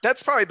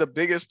 that's probably the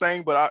biggest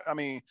thing. But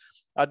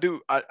I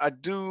do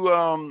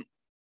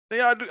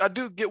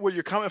get where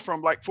you're coming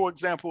from. Like, for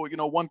example,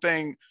 one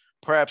thing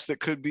perhaps that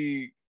could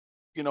be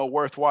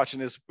worth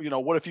watching is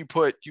what if you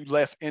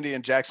left Indy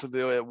and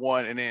Jacksonville at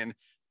 1, and then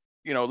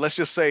let's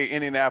just say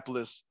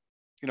Indianapolis,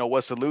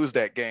 was to lose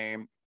that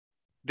game.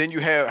 Then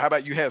how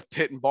about you have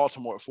Pitt and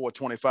Baltimore at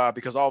 4:25,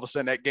 because all of a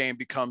sudden that game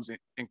becomes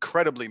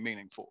incredibly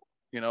meaningful,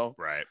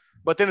 Right.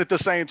 But then at the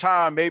same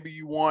time, maybe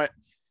you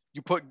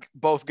put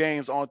both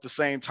games on at the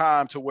same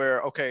time to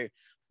where, okay,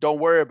 don't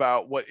worry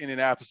about what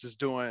Indianapolis is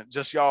doing.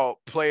 Just y'all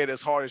play it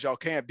as hard as y'all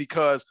can,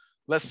 because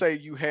let's say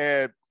you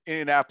had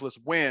Indianapolis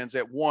wins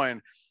at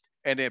 1,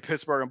 and then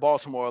Pittsburgh and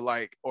Baltimore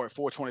or at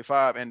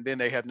 4:25, and then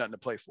they have nothing to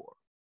play for.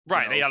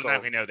 Right. They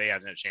automatically know they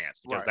have no chance,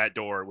 because right. that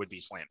door would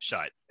be slammed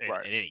shut in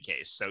any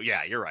case. So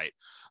yeah, you're right.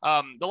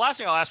 The last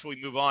thing I'll ask before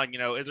we move on,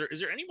 is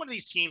there any one of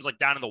these teams, like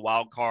down in the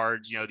wild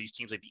cards, these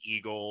teams like the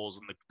Eagles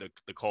and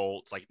the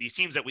Colts, like these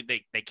teams that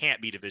they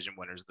can't be division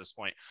winners at this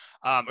point?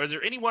 Is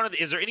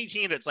there any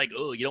team that's like,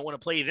 oh, you don't want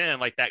to play them,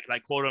 like that,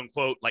 like quote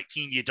unquote, like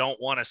team you don't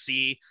want to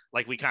see,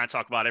 like we kind of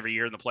talk about every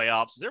year in the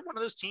playoffs? Is there one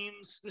of those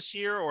teams this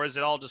year, or is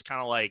it all just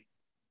kind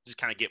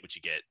of get what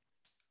you get?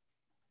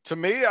 To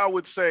me, I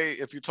would say,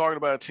 if you're talking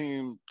about a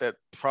team that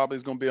probably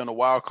is going to be on the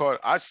wild card,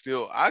 I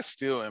still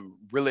am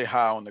really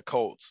high on the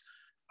Colts.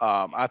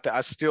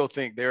 I still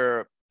think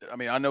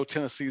I know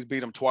Tennessee's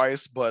beat them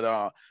twice, but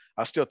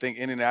I still think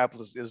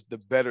Indianapolis is the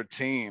better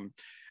team.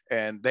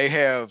 And they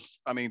have,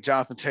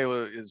 Jonathan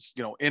Taylor is,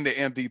 in the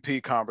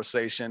MVP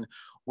conversation.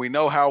 We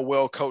know how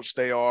well coached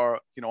they are,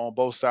 on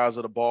both sides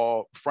of the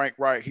ball. Frank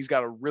Reich, he's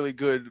got a really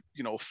good,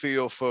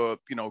 feel for,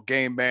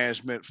 game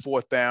management,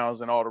 4th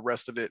downs, and all the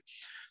rest of it.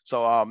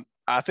 So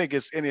I think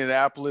it's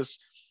Indianapolis.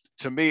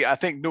 To me, I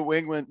think New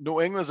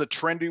England's a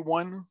trendy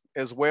one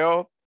as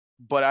well.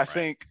 But I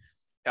think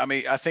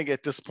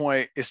at this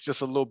point, it's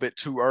just a little bit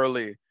too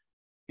early,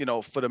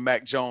 for the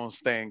Mac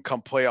Jones thing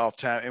come playoff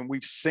time. And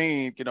we've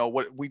seen,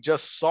 what we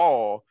just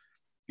saw,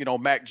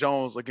 Mac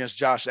Jones against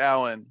Josh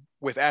Allen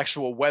with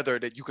actual weather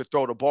that you could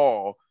throw the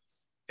ball,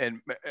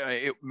 and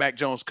Mac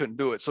Jones couldn't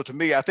do it. So to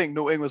me, I think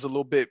New England's a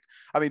little bit –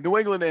 New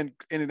England and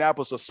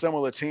Indianapolis are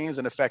similar teams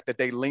in the fact that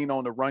they lean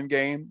on the run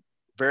game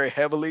very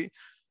heavily.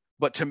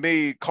 But to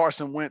me,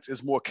 Carson Wentz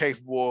is more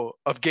capable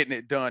of getting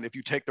it done if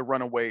you take the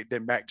run away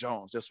than Mac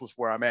Jones. That's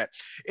where I'm at.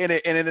 And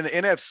in the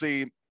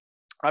NFC,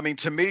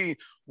 to me,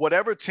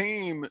 whatever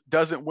team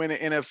doesn't win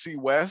an NFC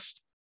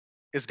West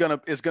is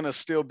gonna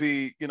still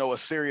be, a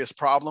serious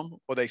problem,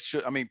 or they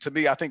should. To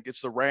me, I think it's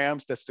the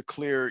Rams that's the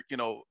clear,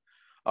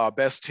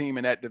 best team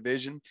in that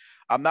division.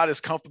 I'm not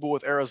as comfortable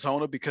with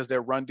Arizona because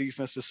their run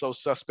defense is so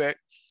suspect.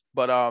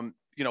 But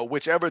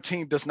whichever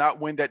team does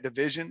not win that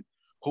division,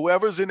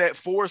 whoever's in that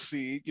 4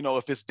 seed,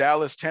 if it's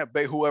Dallas, Tampa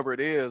Bay, whoever it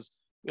is,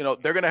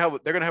 they're gonna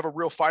have a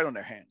real fight on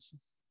their hands.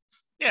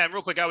 Yeah, and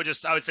real quick, I would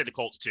say the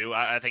Colts too.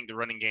 I think the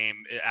running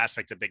game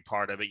aspect's a big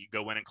part of it. You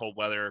go win in cold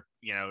weather,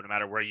 no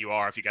matter where you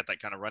are, if you got that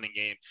kind of running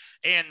game,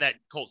 and that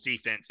Colts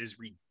defense is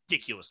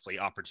ridiculously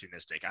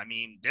opportunistic.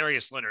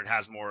 Darius Leonard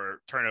has more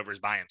turnovers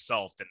by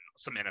himself than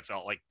some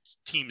NFL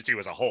teams do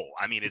as a whole.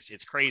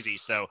 It's crazy.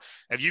 So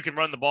if you can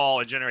run the ball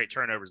and generate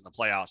turnovers in the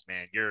playoffs,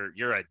 man,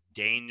 you're a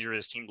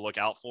dangerous team to look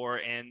out for.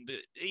 And the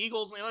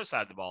Eagles on the other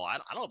side of the ball, I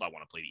don't know if I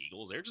want to play the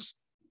Eagles. They're just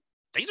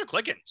things are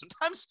clicking.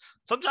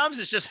 Sometimes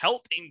it's just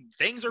helping.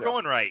 Things are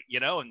going right,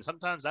 and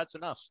sometimes that's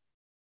enough.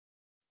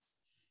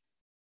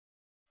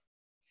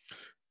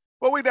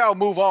 Well, we now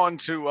move on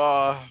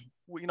to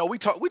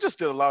we just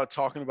did a lot of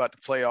talking about the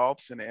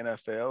playoffs and the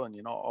NFL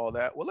and all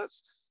that. Well,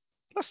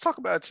 let's talk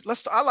about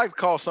I like to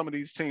call some of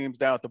these teams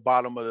down at the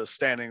bottom of the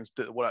standings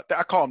what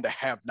I call them the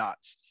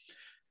have-nots.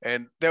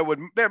 And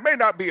there may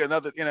not be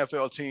another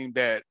NFL team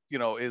that,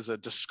 is a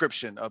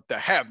description of the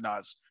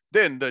have-nots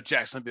than the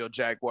Jacksonville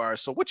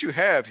Jaguars. So what you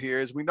have here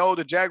is, we know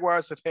the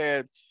Jaguars have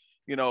had,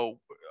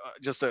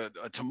 just a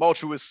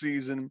tumultuous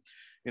season.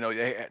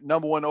 They had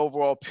number 1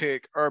 overall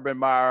pick, Urban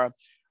Meyer.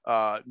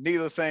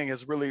 Neither thing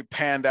has really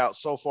panned out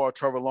so far.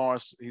 Trevor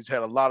Lawrence, he's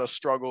had a lot of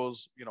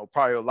struggles,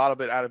 probably a lot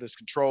of it out of his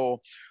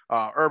control.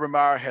 Urban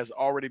Meyer has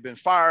already been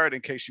fired,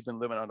 in case you've been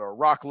living under a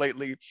rock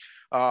lately.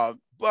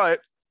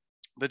 But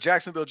the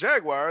Jacksonville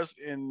Jaguars,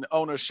 in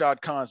owner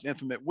Shad Khan's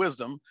infinite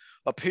wisdom,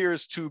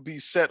 appears to be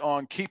set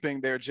on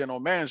keeping their general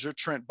manager,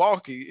 Trent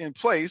Baalke, in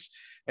place.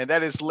 And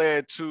that has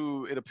led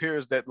to, it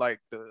appears that like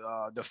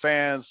the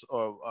fans,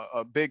 or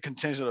a big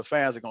contingent of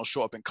fans, are going to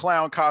show up in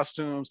clown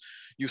costumes.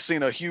 You've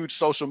seen a huge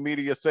social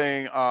media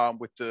thing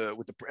with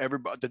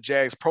the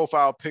Jags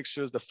profile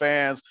pictures. The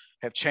fans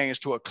have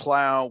changed to a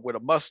clown with a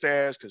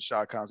mustache, because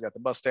Shad Khan's got the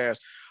mustache.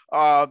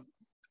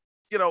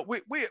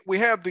 We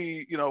have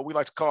the, we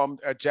like to call him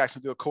a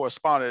Jacksonville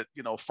correspondent,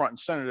 front and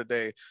center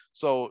today.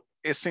 So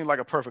it seemed like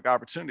a perfect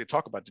opportunity to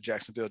talk about the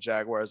Jacksonville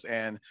Jaguars.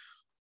 And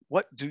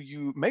what do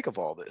you make of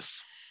all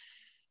this?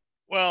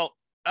 Well,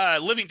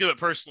 living through it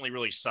personally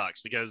really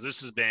sucks, because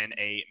this has been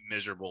a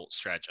miserable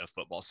stretch of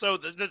football. So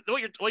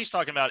what he's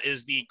talking about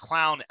is the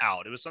clown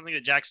out. It was something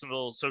that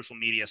Jacksonville social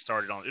media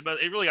started on,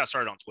 but it really got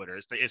started on Twitter.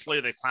 It's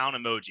literally the clown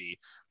emoji,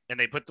 and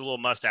they put the little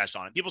mustache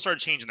on it. People started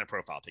changing their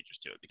profile pictures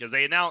to it, because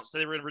they announced that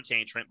they were going to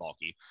retain Trent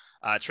Baalke.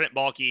 Trent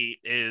Baalke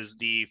is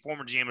the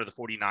former GM of the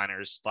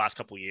 49ers the last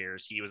couple of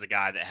years. He was the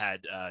guy that had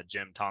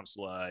Jim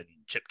Tomsula and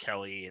Chip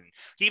Kelly, and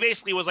he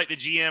basically was like the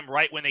GM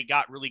right when they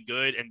got really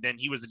good, and then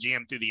he was the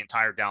GM through the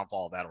entire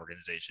downfall of that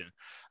organization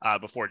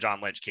before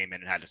John Lynch came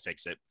in and had to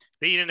fix it.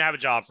 They didn't have a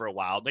job for a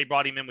while. They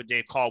brought him in with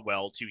Dave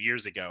Caldwell 2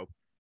 years ago.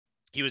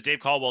 He was Dave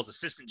Caldwell's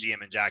assistant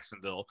GM in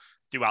Jacksonville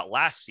throughout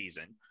last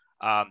season.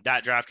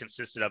 That draft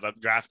consisted of a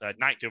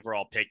 9th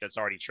overall pick that's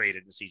already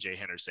traded in C.J.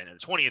 Henderson, and a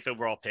 20th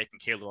overall pick in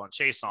Caleb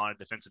Chason, a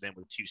defensive end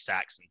with 2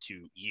 sacks in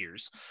 2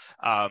 years.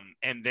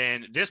 And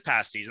then this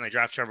past season, they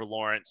draft Trevor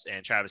Lawrence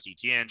and Travis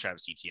Etienne.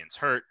 Travis Etienne's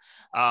hurt.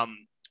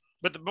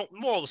 But the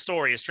moral of the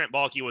story is Trent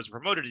Baalke was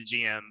promoted to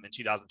GM in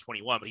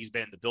 2021, but he's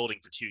been in the building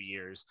for 2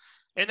 years.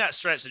 In that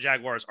stretch, the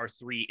Jaguars are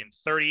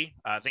 3-30.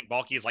 I think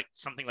Baalke is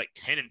something like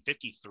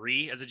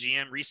 10-53 as a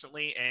GM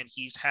recently, and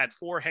he's had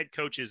 4 head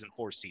coaches in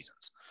 4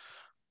 seasons.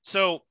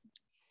 So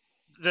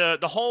the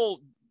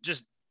whole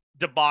just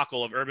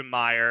debacle of Urban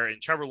Meyer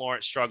and Trevor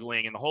Lawrence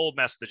struggling, and the whole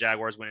mess the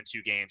Jaguars winning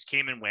 2 games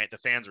came and went. The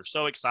fans were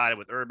so excited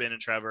with Urban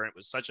and Trevor. It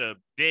was such a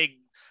big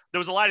 – there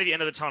was a light at the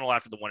end of the tunnel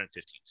after the 1-15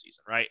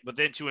 season, right? But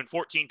then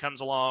 2-14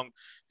 comes along,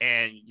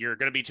 and you're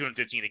going to be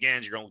 2-15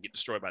 again. You're going to get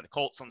destroyed by the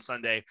Colts on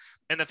Sunday.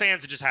 And the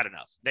fans had just had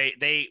enough.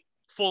 They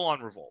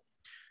full-on revolt.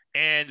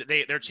 And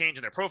they're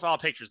changing their profile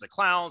pictures to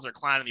clowns. They're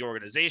clowning the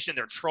organization.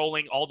 They're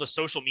trolling all the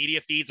social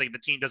media feeds. Like the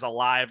team does a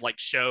live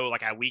show,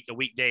 like a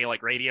weekday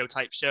radio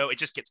type show. It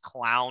just gets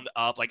clowned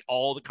up. Like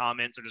all the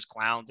comments are just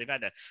clowns. They've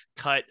had to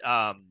cut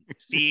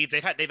feeds.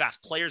 They've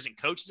asked players and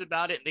coaches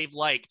about it. And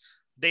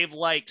they've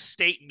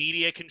state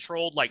media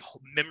controlled,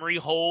 memory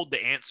hold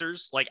the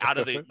answers out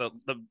of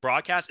the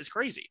broadcast. It's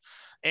crazy.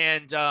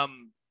 And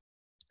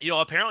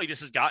apparently this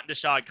has gotten to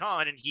Shad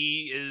Khan, and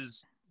he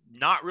is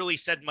not really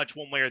said much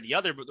one way or the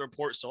other, but the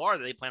reports still are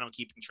that they plan on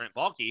keeping Trent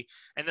Baalke,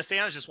 and the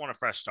fans just want a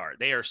fresh start.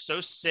 They are so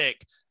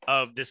sick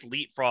of this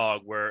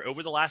leapfrog where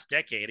over the last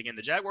decade, again,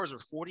 the Jaguars were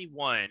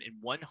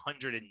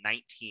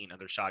 41-119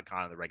 under Shad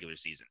Khan in the regular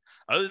season.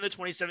 Other than the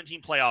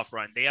 2017 playoff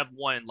run, they have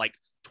won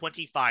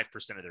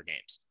 25% of their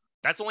games.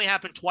 That's only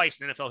happened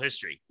twice in NFL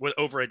history with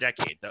over a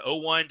decade. The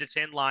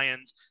 01-10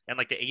 Lions and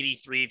the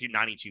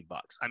 83-92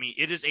 Bucks. I mean,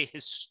 it is a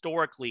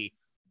historically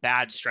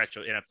bad stretch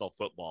of NFL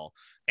football,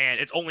 and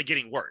it's only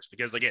getting worse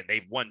because again they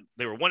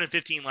were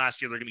 1-15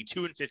 last year. They're gonna be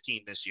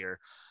 2-15 this year.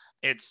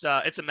 It's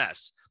a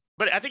mess.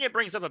 But I think it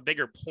brings up a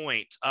bigger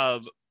point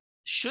of,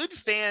 should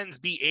fans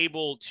be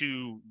able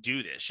to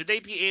do this? Should they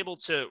be able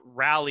to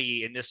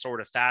rally in this sort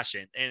of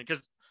fashion? And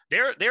because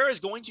there is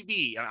going to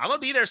be, I'm gonna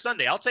be there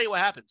Sunday, I'll tell you what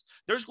happens.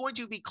 There's going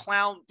to be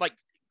clowns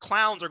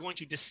are going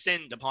to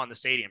descend upon the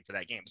stadium for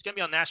that game. It's going to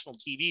be on national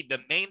TV. The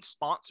main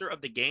sponsor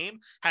of the game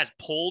has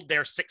pulled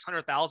their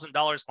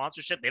 $600,000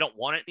 sponsorship. They don't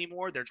want it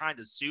anymore. They're trying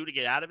to sue to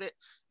get out of it.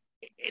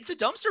 It's a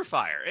dumpster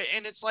fire.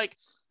 And it's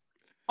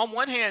on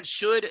one hand,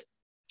 should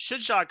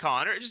Shad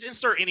Khan, or just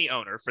insert any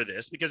owner for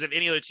this, because if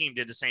any other team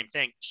did the same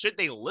thing, should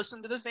they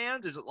listen to the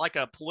fans? Is it like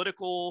a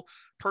political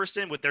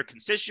person with their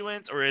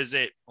constituents, or is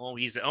it,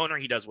 he's the owner,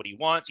 he does what he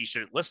wants, he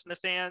shouldn't listen to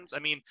fans? I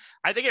mean,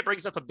 I think it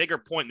brings up a bigger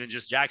point than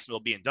just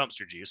Jacksonville being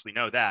dumpster juice. We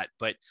know that,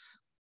 but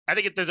I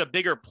think there's a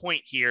bigger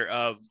point here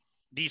of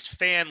these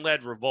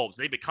fan-led revolts.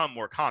 They become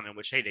more common,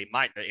 which, hey, they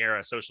might in the era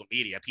of social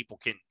media. People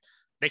can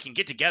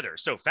get together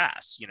so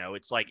fast.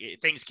 It's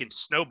things can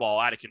snowball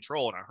out of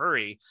control in a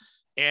hurry.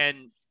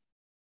 And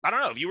I don't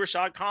know if you were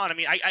Shad Khan. I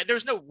mean,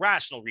 there's no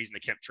rational reason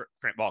to keep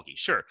Trent Baalke,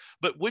 sure,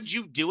 but would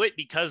you do it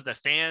because the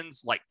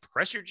fans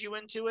pressured you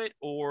into it,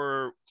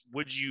 or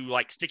would you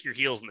stick your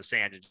heels in the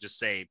sand and just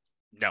say,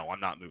 no, I'm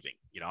not moving?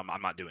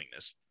 I'm not doing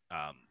this.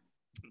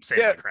 Save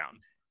my crown.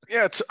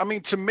 Yeah. I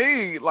mean, to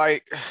me,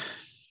 like,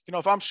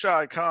 if I'm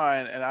Shad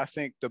Khan and I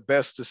think the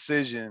best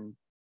decision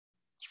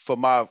for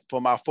my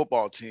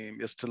football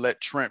team is to let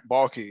Trent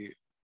Baalke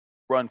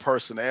run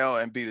personnel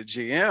and be the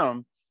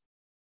GM,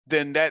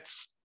 then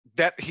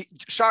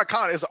Shad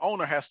Khan as an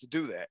owner has to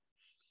do that.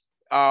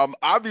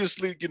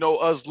 Obviously,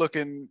 us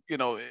looking,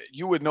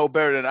 you would know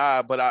better than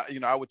I, but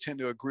I would tend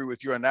to agree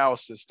with your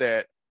analysis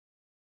that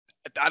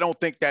I don't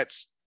think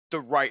that's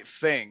the right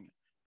thing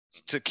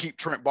to keep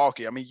Trent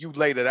Baalke. I mean, you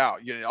laid it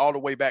out, all the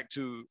way back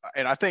to,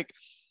 and I think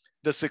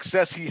the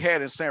success he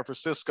had in San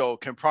Francisco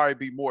can probably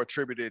be more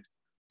attributed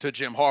to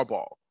Jim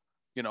Harbaugh,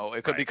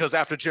 because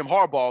after Jim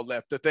Harbaugh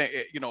left, the thing,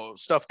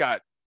 stuff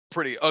got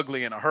pretty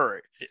ugly in a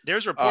hurry.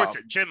 There's reports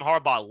that Jim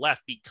Harbaugh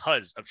left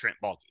because of Trent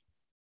Baalke.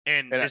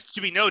 And it's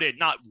to be noted,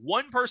 not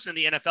one person in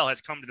the NFL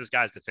has come to this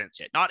guy's defense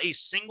yet. Not a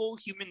single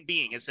human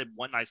being has said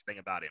one nice thing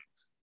about him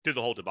through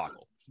the whole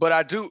debacle. But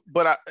I do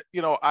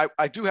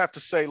have to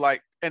say,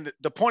 like, and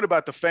the point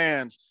about the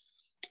fans,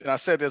 and I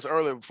said this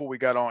earlier before we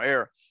got on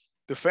air,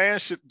 the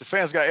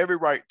fans got every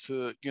right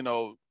to,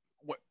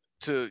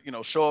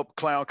 show up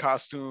clown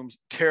costumes,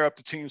 tear up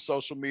the team's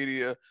social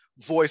media,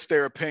 voice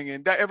their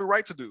opinion. That every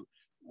right to do.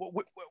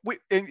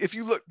 And if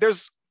you look,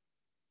 there's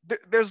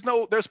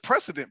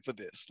precedent for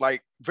this,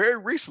 like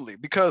very recently,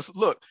 because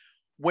look,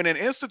 when an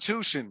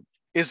institution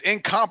is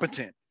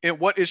incompetent in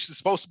what it's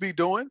supposed to be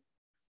doing,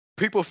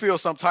 people feel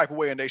some type of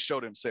way and they show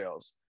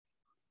themselves.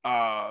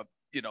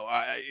 It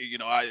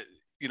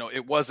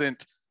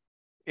wasn't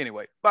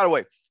anyway. By the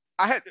way,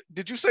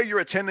 did you say you're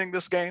attending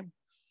this game?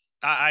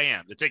 I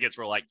am. The tickets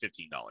were like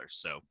 $15.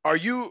 So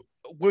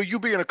will you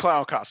be in a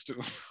clown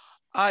costume?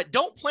 I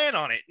don't plan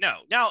on it. No.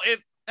 Now,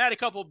 if I had a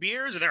couple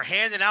beers and they're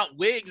handing out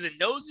wigs and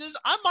noses,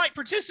 I might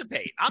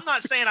participate. I'm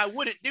not saying I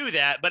wouldn't do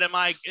that, but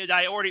did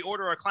I already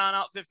order a clown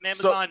outfit from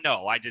Amazon?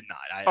 No, I did not.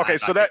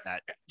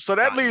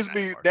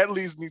 That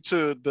leads me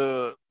to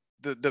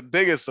the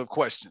biggest of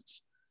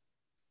questions.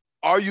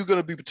 Are you going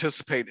to be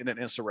participating in an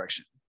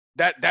insurrection?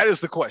 That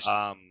is the question.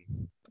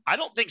 I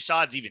don't think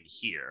Shad's even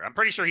here. I'm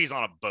pretty sure he's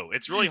on a boat.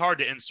 It's really hard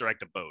to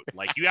insurrect a boat.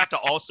 Like, you have to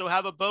also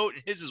have a boat,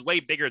 and his is way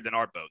bigger than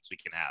our boats we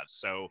can have.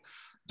 So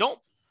don't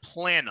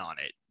plan on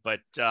it.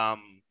 But I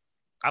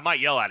might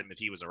yell at him if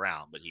he was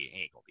around, but he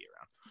ain't gonna be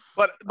around.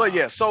 But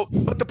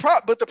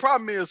the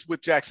problem is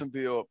with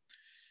Jacksonville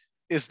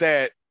is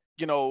that,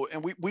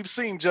 and we've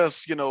seen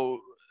just,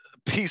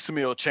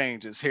 piecemeal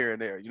changes here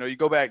and there. You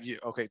go back,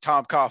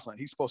 Tom Coughlin,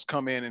 he's supposed to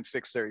come in and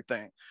fix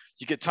everything.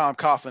 You get Tom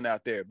Coughlin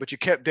out there, but you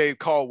kept Dave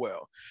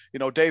Caldwell.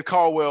 Dave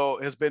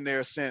Caldwell has been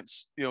there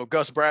since,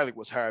 Gus Bradley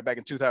was hired back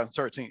in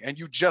 2013, and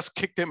you just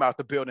kicked him out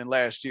the building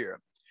last year.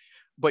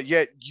 But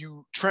yet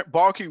Trent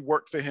Baalke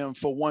worked for him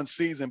for one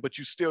season, but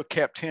you still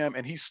kept him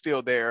and he's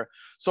still there.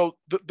 So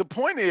the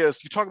point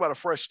is, you talk about a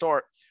fresh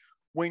start.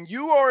 When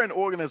you are an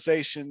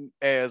organization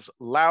as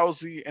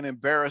lousy and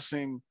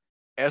embarrassing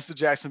as the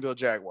Jacksonville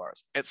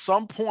Jaguars, at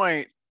some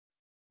point,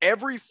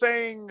 every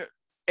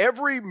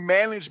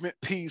management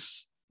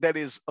piece that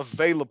is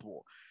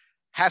available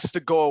has to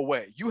go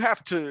away. You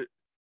have to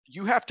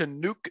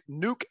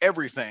nuke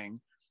everything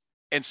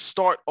and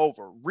start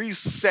over,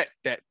 reset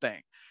that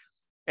thing.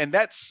 And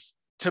that's,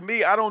 to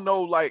me, I don't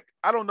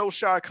know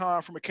Shad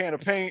Khan from a can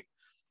of paint,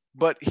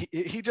 but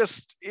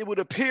it would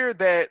appear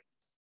that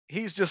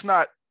he's just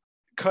not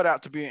cut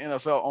out to be an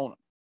NFL owner.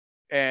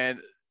 And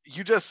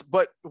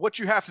but what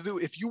you have to do,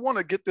 if you want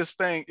to get this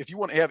thing, if you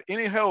want to have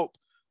any help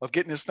of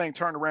getting this thing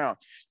turned around,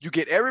 you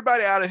get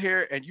everybody out of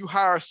here and you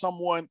hire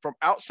someone from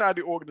outside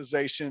the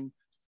organization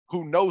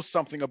who knows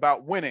something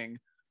about winning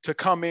to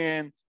come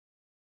in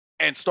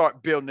and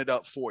start building it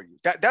up for you.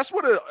 That's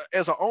what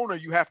as an owner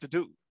you have to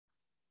do.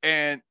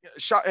 And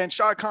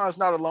Shad Khan's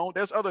not alone.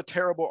 There's other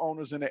terrible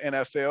owners in the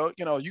NFL.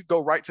 You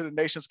go right to the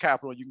nation's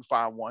capital, you can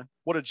find one.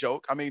 What a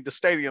joke. I mean, the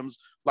stadium's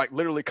like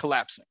literally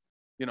collapsing,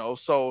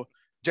 so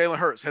Jalen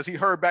Hurts, has he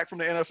heard back from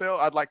the NFL?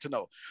 I'd like to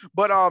know.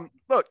 But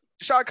look,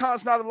 Shad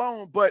Khan's not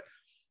alone, but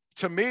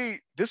to me,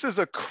 this is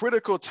a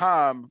critical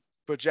time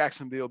for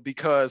Jacksonville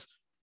because,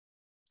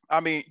 I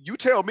mean, you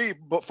tell me,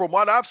 but from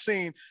what I've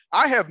seen,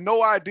 I have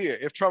no idea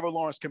if Trevor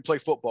Lawrence can play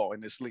football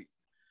in this league.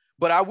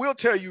 But I will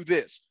tell you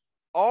this,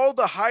 all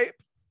the hype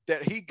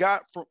that he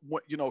got from,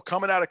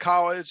 coming out of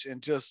college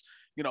and just,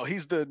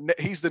 he's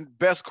the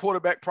best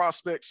quarterback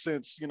prospect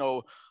since,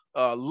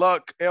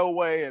 Luck,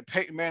 Elway, and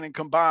Peyton Manning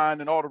combined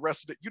and all the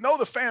rest of it.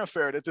 The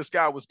fanfare that this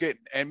guy was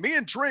getting. And me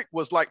and Drink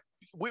was like,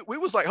 we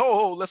was like,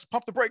 ho, let's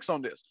pump the brakes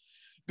on this.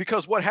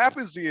 Because what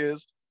happens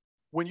is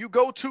when you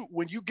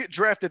get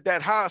drafted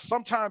that high,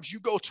 sometimes you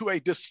go to a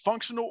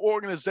dysfunctional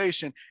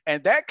organization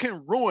and that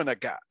can ruin a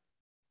guy.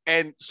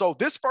 And so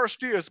this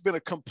first year has been a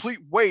complete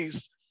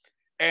waste.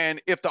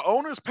 And if the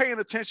owner's paying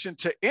attention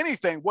to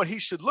anything, what he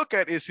should look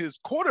at is his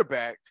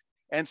quarterback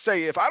and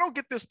say, if I don't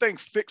get this thing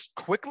fixed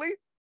quickly,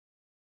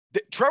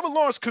 Trevor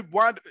Lawrence could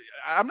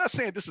I'm not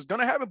saying this is going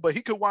to happen, but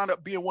he could wind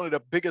up being one of the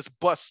biggest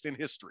busts in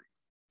history.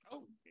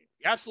 Oh,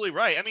 Absolutely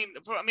right.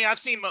 I've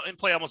seen him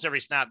play almost every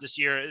snap this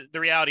year. The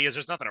reality is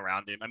there's nothing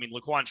around him. I mean,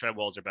 Laquan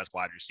Treadwell is their best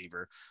wide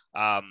receiver.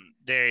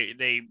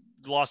 They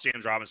lost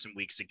James Robinson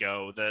weeks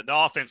ago. The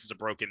offense is a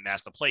broken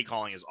mess. The play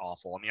calling is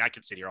awful. I mean, I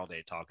could sit here all day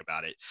and talk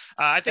about it.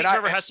 I think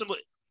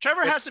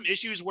Trevor has some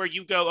issues where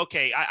you go,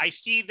 okay, I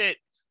see that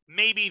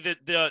maybe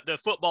the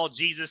football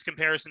Jesus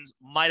comparisons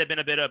might have been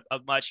a bit of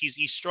much.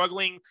 He's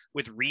struggling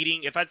with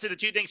reading. If I'd say the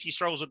two things he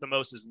struggles with the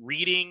most is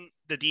reading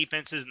the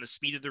defenses, and the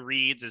speed of the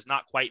reads is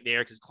not quite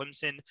there because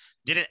Clemson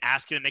didn't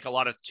ask him to make a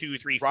lot of 2,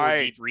 3, 4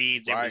 deep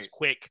reads. It was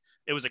quick.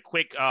 It was a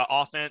quick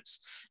offense,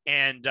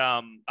 and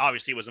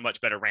obviously it was a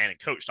much better ran and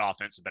coached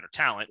offense, and better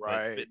talent.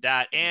 But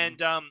that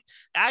and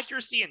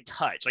accuracy and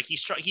touch, like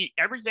he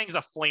everything's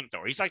a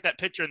flamethrower. He's like that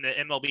pitcher in the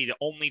MLB that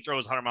only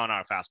throws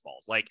 100-mile-an-hour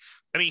fastballs. Like,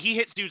 I mean, he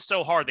hits dudes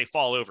so hard they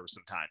fall over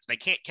sometimes. They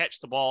can't catch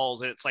the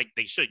balls, and it's like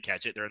they should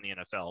catch it. They're in the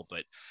NFL,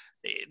 but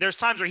there's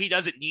times where he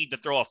doesn't need to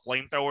throw a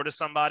flamethrower to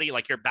somebody,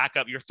 like your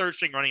backup, your third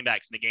string running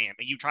backs in the game,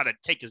 and you try to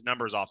take his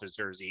numbers off his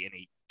jersey and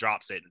he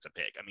drops it and it's a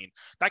pick. I mean,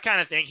 that kind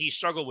of thing. He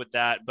struggled with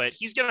that, but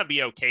he's going to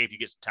be okay if you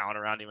get some talent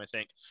around him, I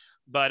think.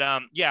 But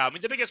yeah, I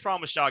mean, the biggest problem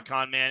with Shad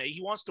Khan, man,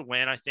 he wants to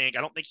win, I think.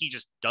 I don't think he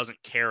just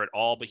doesn't care at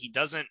all, but he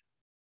doesn't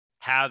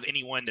have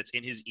anyone that's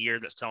in his ear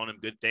that's telling him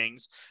good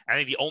things. I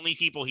think the only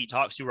people he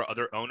talks to are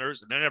other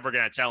owners, and they're never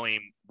going to tell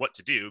him what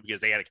to do because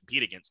they got to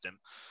compete against him.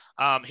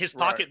 His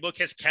pocketbook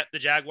has kept the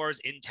Jaguars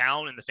in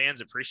town, and the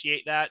fans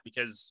appreciate that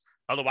because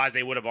otherwise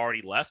they would have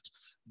already left.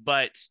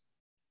 But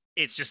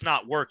it's just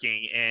not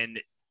working,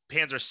 and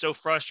fans are so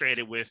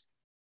frustrated with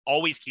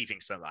always keeping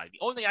somebody. The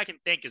only thing I can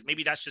think is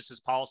maybe that's just his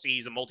policy.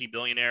 He's a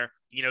multi-billionaire.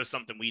 He knows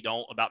something we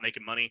don't about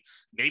making money.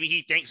 Maybe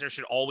he thinks there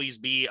should always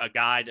be a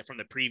guy that from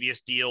the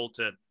previous deal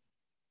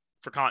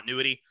for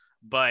continuity,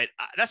 but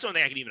that's the only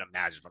thing I can even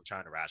imagine if I'm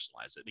trying to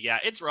rationalize it. But yeah,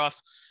 it's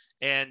rough,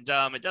 and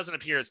it doesn't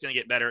appear it's going to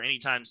get better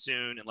anytime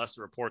soon unless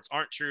the reports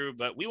aren't true,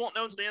 but we won't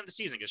know until the end of the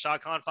season because Shad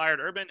Khan fired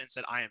Urban and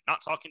said, I am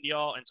not talking to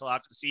y'all until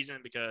after the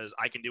season because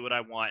I can do what I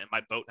want, and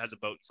my boat has a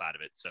boat inside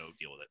of it, so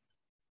deal with it.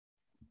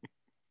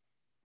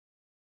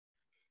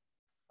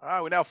 All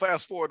right, we now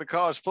fast forward to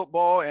college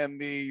football and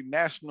the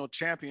national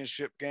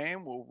championship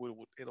game.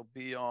 It'll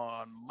be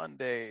on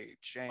Monday,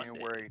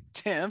 January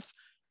 10th.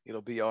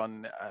 It'll be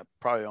on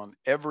probably on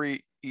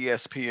every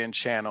ESPN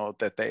channel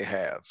that they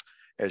have,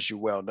 as you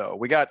well know.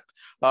 We got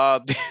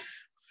the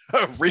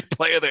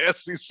replay of the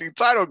SEC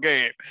title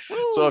game. Woo!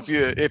 So if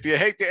you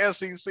hate the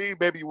SEC,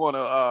 maybe you want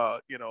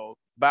to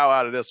bow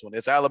out of this one.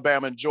 It's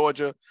Alabama and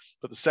Georgia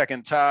for the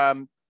second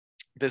time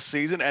this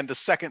season, and the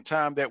second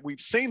time that we've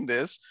seen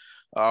this.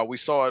 We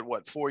saw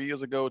it 4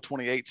 years ago,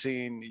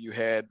 2018. You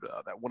had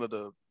that one of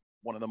the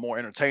more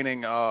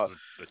entertaining. The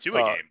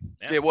Tua game.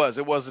 Yeah. It was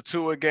a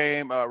Tua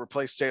game.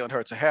 Replaced Jalen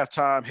Hurts at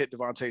halftime. Hit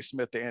Devontae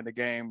Smith to end the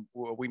game.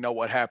 We know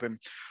what happened.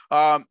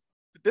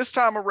 This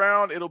time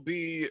around, it'll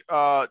be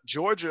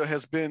Georgia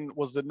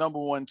was the number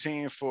one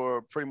team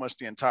for pretty much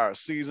the entire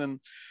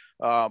season.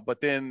 But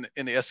then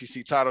in the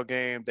SEC title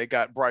game, they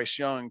got Bryce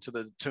Young to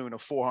the tune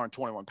of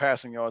 421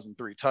 passing yards and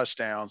 3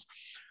 touchdowns.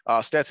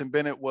 Stetson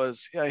Bennett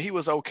was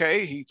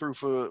okay. He threw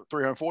for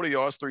 340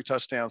 yards, 3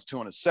 touchdowns, 2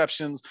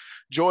 interceptions.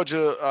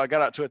 Georgia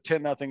got out to a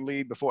 10-0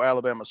 lead before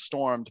Alabama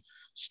stormed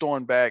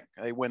back.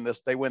 They win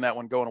that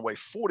one going away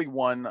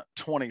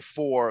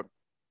 41-24.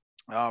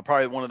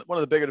 Probably one of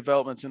the bigger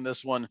developments in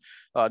this one.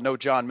 No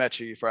John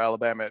Mechie for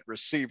Alabama at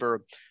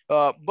receiver,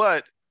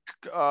 but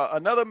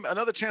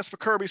another chance for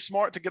Kirby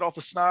Smart to get off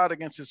the snide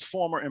against his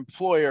former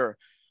employer.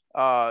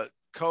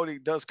 Cody,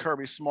 does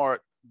Kirby Smart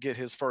get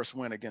his first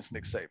win against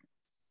Nick Saban?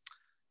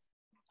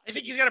 I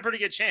think he's got a pretty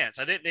good chance.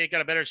 I think they got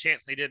a better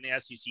chance than they did in the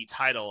SEC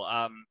title.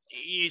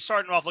 You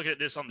starting off looking at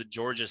this on the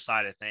Georgia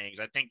side of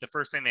things. I think the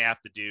first thing they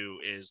have to do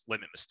is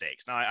limit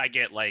mistakes. Now, I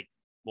get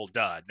well,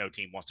 no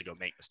team wants to go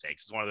make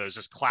mistakes. It's one of those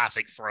just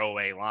classic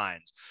throwaway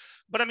lines.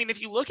 But I mean,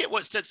 if you look at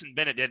what Stetson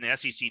Bennett did in the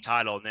SEC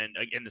title and then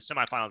in the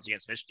semifinals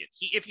against Michigan,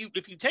 if you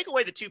take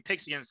away the 2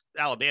 picks against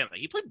Alabama,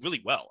 he played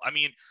really well. I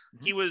mean,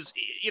 he was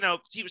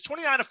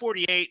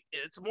 29-48.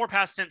 It's more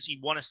pass attempts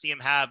you want to see him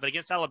have, but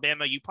against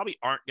Alabama, you probably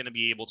aren't going to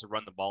be able to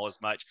run the ball as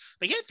much.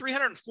 But he had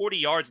 340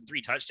 yards and 3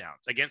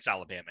 touchdowns against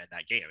Alabama in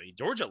that game. I mean,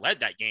 Georgia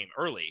led that game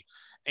early.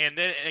 And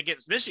then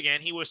against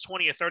Michigan, he was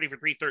 20 of 30 for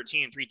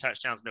 313, 3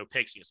 touchdowns, no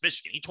picks against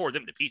Michigan. He tore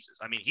them to pieces.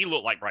 I mean, he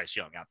looked like Bryce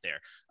Young out there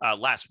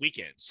last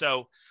weekend.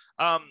 So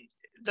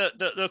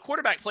the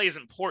quarterback play is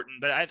important,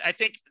 but I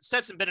think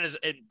Stetson Bennett has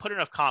put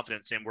enough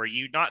confidence in where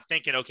you're not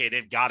thinking, okay,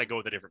 they've got to go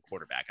with a different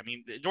quarterback. I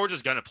mean,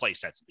 Georgia's going to play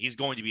Stetson. He's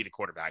going to be the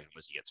quarterback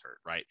unless he gets hurt,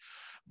 right?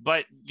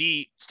 But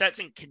the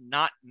Stetson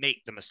cannot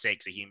make the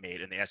mistakes that he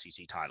made in the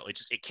SEC title.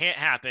 It can't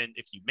happen.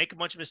 If you make a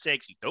bunch of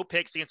mistakes, you throw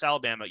picks against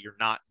Alabama, you're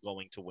not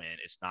going to win.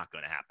 It's not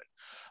going to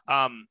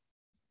happen.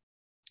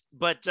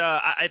 But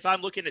if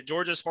I'm looking at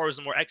Georgia as far as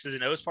the more X's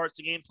and O's parts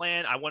of the game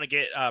plan, I want to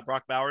get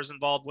Brock Bowers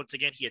involved. Once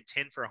again, he had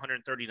 10 for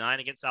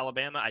 139 against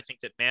Alabama. I think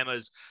that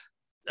Bama's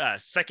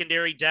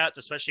secondary depth,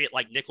 especially at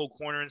like nickel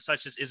corner and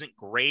such, just isn't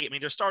great. I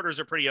mean, their starters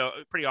are pretty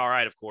all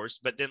right, of course,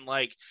 but then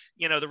like,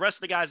 the rest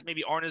of the guys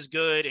maybe aren't as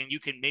good, and you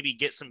can maybe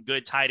get some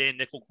good tight end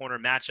nickel corner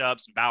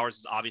matchups. And Bowers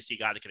is obviously a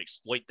guy that can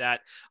exploit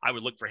that. I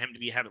would look for him to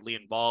be heavily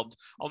involved.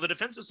 On the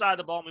defensive side of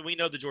the ball, I mean, we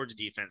know the Georgia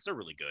defense, they're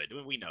really good. I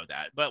mean, we know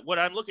that. But what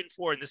I'm looking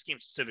for in this game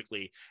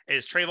specifically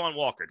is Trayvon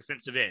Walker,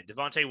 defensive end,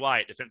 Devontae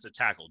Wyatt, defensive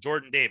tackle,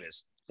 Jordan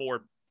Davis,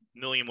 4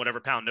 million whatever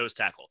pound nose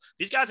tackle.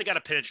 These guys have got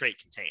to penetrate,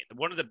 contain.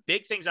 One of the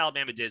big things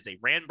Alabama did is they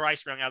ran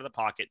Bryce Young out of the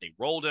pocket. They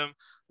rolled him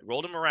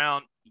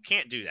around. You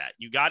can't do that.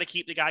 You got to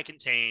keep the guy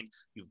contained.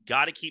 You've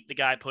got to keep the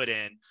guy put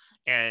in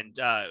and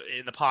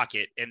in the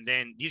pocket. And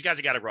then these guys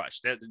have got to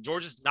rush.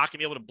 Georgia's not going to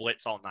be able to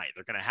blitz all night.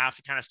 They're going to have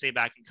to kind of stay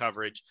back in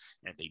coverage.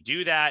 And if they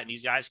do that, and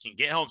these guys can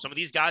get home, some of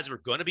these guys are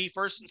going to be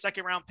first and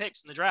second round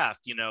picks in the draft.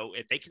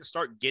 If they can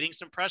start getting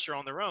some pressure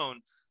on their own,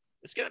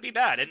 it's going to be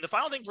bad. And the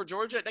final thing for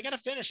Georgia, they got to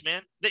finish,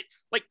 man.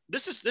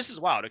 This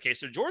is wild. Okay,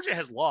 so Georgia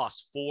has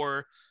lost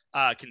 4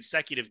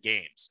 consecutive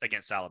games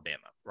against Alabama,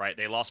 right?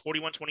 They lost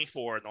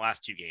 41-24 in the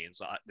last 2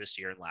 games this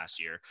year and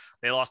last year.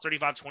 They lost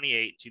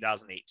 35-28 in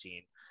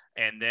 2018.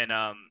 And then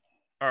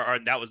or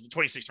that was the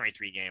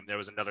 26-23 game. There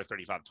was another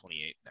 35-28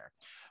 there.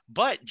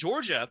 But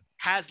Georgia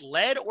has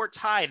led or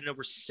tied in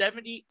over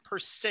 70%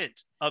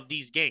 of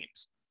these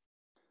games.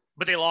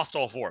 But they lost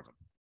all 4 of them.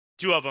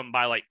 2 of them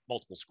by like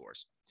multiple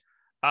scores.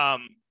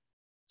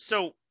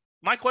 So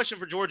my question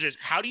for Georgia is,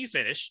 how do you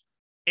finish,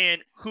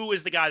 and who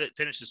is the guy that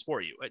finishes for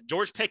you?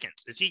 George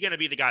Pickens, is he going to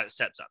be the guy that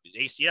steps up?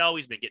 He's ACL.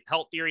 He's been getting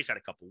healthier. He's had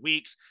a couple of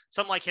weeks.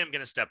 Something like him going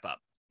to step up,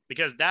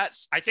 because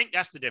I think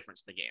that's the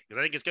difference in the game,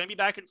 because I think it's going to be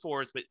back and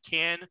forth, but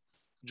can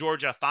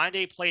Georgia find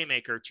a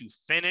playmaker to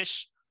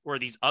finish where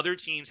these other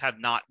teams have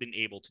not been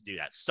able to do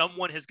that?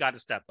 Someone has got to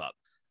step up.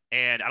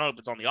 And I don't know if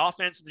it's on the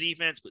offense or the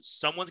defense, but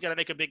someone's got to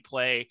make a big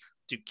play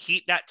to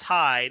keep that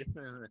tide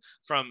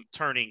from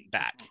turning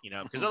back,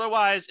 because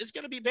otherwise it's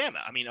going to be Bama.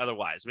 I mean,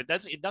 otherwise, but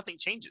nothing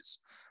changes,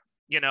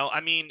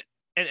 I mean,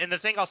 and the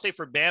thing I'll say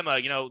for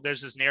Bama,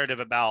 there's this narrative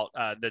about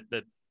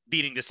the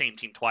beating the same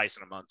team twice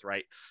in a month,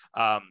 right?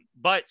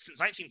 But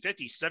since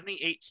 1950,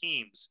 78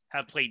 teams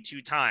have played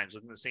 2 times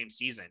within the same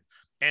season.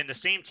 And the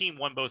same team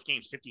won both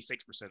games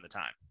 56% of the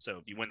time. So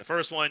if you win the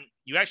first one,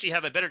 you actually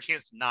have a better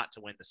chance not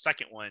to win the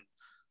second one.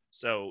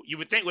 So you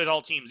would think with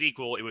all teams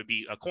equal, it would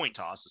be a coin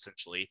toss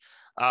essentially.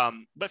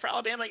 But for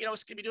Alabama,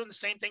 it's going to be doing the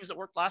same things that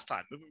worked last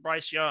time, moving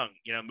Bryce Young,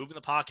 moving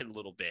the pocket a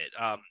little bit,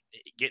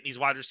 getting these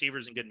wide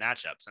receivers in good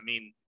matchups. I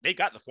mean, they've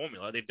got the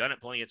formula. They've done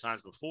it plenty of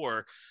times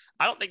before.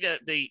 I don't think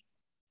that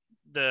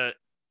the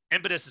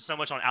impetus is so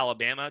much on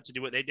Alabama to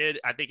do what they did.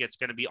 I think it's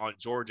going to be on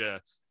Georgia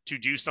to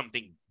do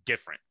something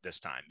different this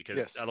time,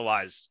 because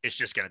otherwise it's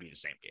just going to be the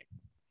same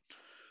game.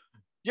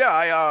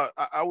 Yeah,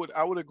 I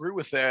would agree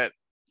with that.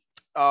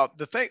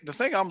 The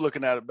thing I'm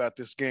looking at about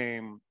this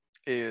game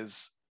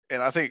is,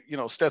 and I think,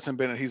 Stetson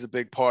Bennett, he's a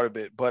big part of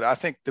it, but I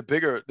think the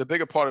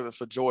bigger part of it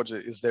for Georgia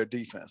is their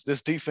defense.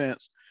 This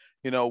defense,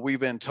 we've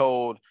been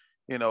told,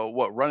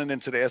 running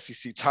into the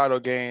SEC title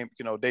game,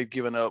 they've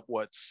given up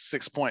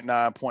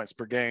 6.9 points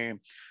per game.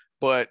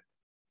 But,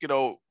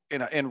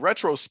 in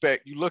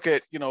retrospect, you look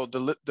at,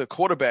 the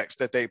quarterbacks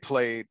that they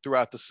played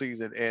throughout the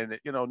season, and,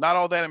 not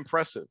all that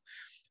impressive.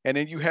 And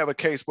then you have a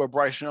case where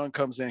Bryce Young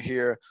comes in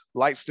here,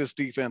 lights this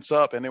defense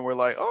up, and then we're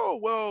like, oh,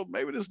 well,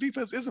 maybe this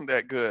defense isn't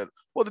that good.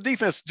 Well,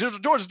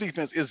 Georgia's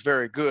defense is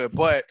very good,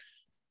 but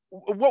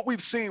what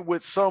we've seen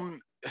with some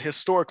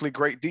historically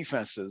great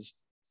defenses,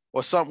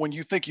 or when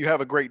you think you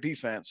have a great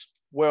defense,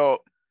 well,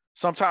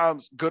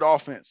 sometimes good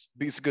offense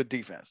beats good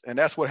defense. And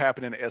that's what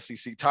happened in the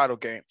SEC title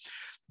game.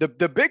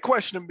 The big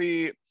question to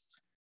me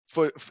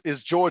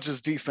is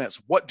Georgia's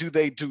defense. What do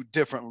they do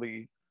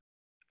differently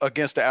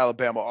against the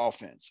Alabama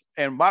offense?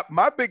 And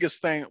my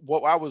biggest thing,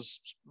 what I was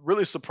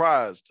really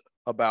surprised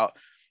about,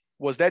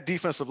 was that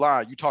defensive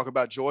line. You talk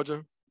about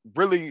Georgia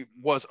really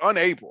was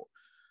unable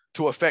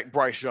to affect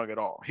Bryce Young at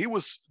all.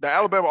 The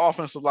Alabama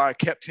offensive line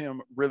kept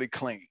him really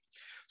clean.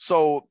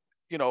 So,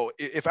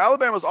 if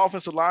Alabama's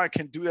offensive line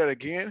can do that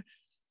again,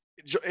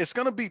 it's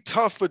going to be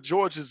tough for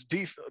Georgia's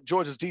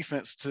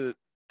defense to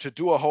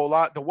do a whole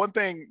lot. The one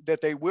thing that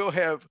they will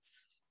have,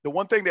 the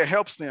one thing that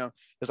helps them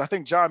is, I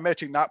think John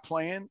Mechie not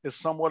playing is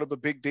somewhat of a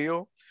big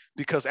deal,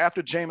 because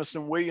after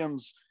Jameson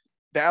Williams,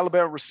 the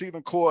Alabama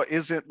receiving core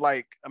isn't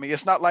like,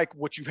 it's not like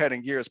what you've had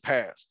in years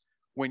past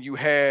when you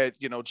had,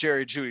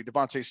 Jerry Jeudy,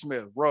 Devontae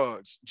Smith,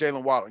 Ruggs,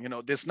 Jalen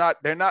Waddle.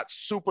 They're not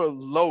super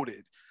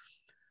loaded.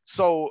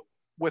 So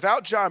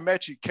without John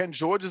Mechie, can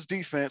Georgia's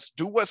defense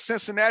do what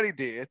Cincinnati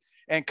did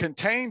and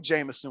contain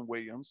Jameson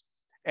Williams?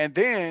 And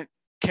then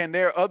can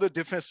their other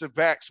defensive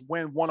backs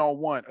win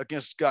one-on-one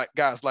against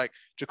guys like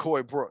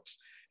Ja'Cory Brooks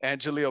and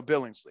Jaleel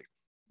Billingsley?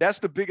 That's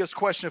the biggest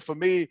question for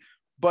me.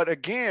 But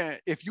again,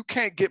 if you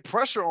can't get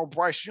pressure on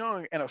Bryce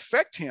Young and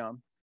affect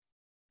him,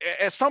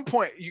 at some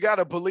point you got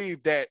to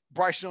believe that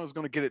Bryce Young is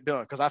going to get it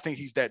done, because I think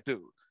he's that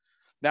dude.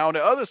 Now on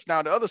the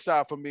other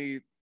side for me,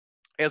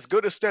 as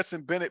good as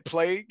Stetson Bennett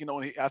played,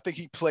 I think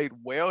he played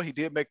well. He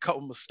did make a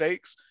couple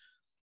mistakes,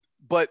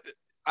 but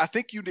I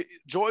think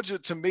Georgia,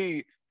 to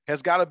me,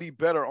 has got to be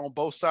better on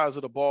both sides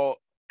of the ball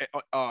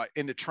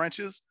in the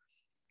trenches.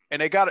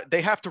 And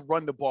they have to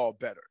run the ball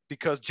better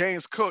because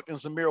James Cook and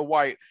Zamir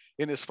White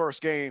in his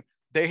first game,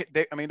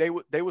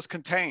 they was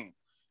contained,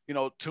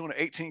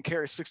 218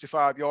 carries,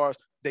 65 yards.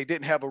 They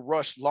didn't have a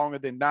rush longer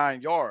than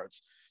 9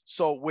 yards.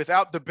 So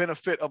without the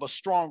benefit of a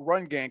strong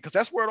run game, because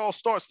that's where it all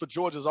starts for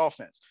Georgia's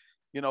offense.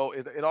 It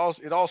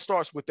all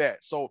starts with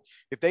that. So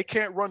if they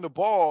can't run the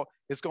ball,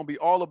 it's going to be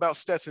all about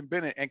Stetson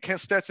Bennett. And can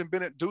Stetson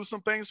Bennett do some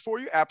things for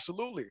you?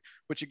 Absolutely.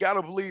 But you got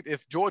to believe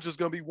if Georgia's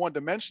going to be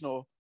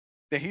one-dimensional,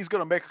 then he's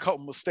going to make a couple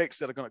mistakes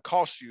that are going to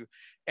cost you.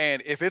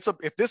 And if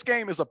this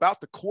game is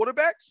about the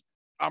quarterbacks,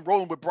 I'm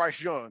rolling with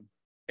Bryce Young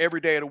every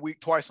day of the week,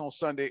 twice on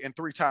Sunday, and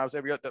 3 times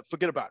every other.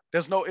 Forget about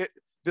it.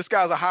 This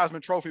guy's a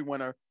Heisman Trophy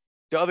winner.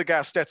 The other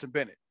guy's Stetson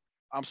Bennett.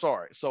 I'm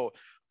sorry. So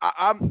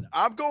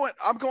I'm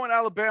going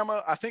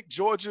Alabama. I think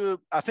Georgia.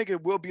 I think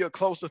it will be a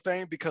closer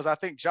thing because I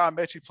think John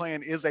Mechie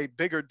playing is a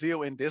bigger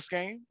deal in this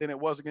game than it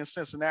was against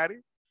Cincinnati.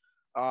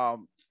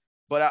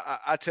 But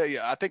I tell you,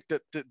 I think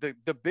that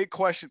the big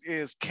question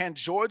is, can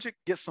Georgia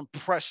get some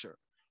pressure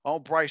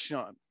on Bryce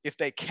Young? If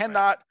they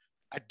cannot,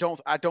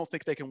 I don't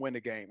think they can win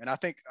the game. And I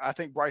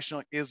think Bryce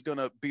Young is going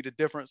to be the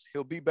difference.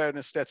 He'll be better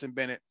than Stetson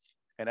Bennett,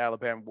 and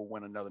Alabama will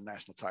win another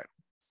national title.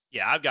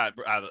 Yeah, I've got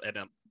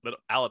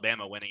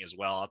Alabama winning as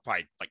well. I'll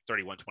probably like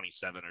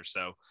 31-27 or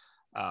so.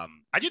 I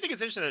do think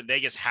it's interesting that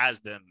Vegas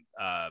has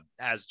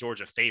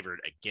Georgia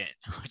favored again,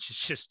 which is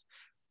just,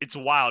 it's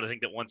wild to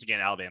think that once again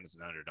Alabama's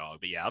an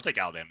underdog. But yeah, I'll take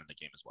Alabama in the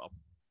game as well.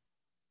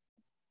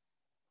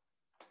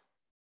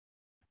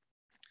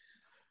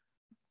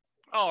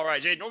 All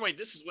right, Jay, normally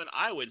this is when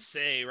I would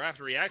say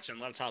rapid reaction. A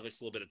lot of topics,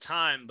 a little bit of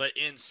time, but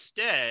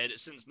instead,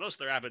 since most of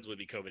the rapids would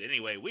be COVID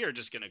anyway, we are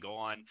just going to go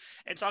on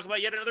and talk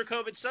about yet another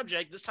COVID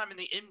subject, this time in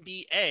the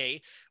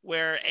NBA,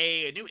 where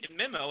a new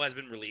memo has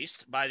been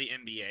released by the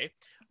NBA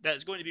that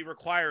is going to be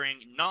requiring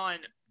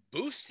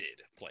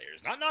non-boosted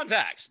players, not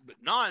non-vax, but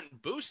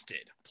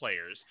non-boosted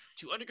players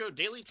to undergo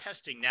daily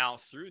testing now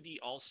through the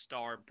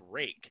All-Star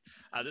break.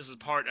 This is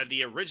part of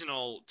the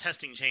original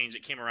testing change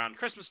that came around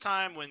Christmas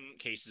time when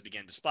cases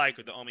began to spike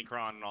with the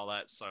Omicron and all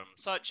that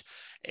such.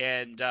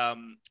 And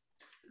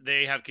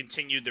they have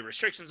continued the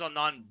restrictions on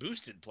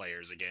non-boosted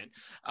players again.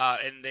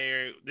 And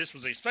this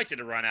was expected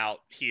to run out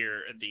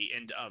here at the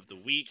end of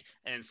the week.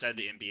 And instead,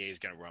 the NBA is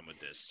going to run with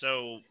this.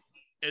 So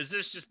is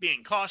this just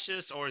being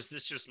cautious, or is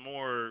this just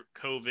more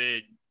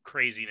COVID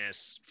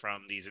craziness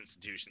from these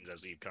institutions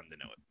as we've come to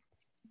know it?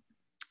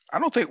 I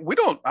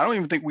don't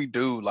even think we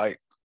do like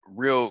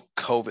real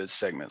COVID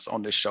segments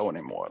on this show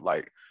anymore.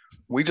 Like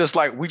we just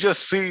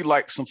see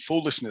like some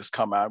foolishness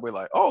come out. We're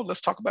like, oh,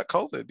 let's talk about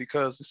COVID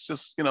because it's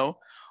just,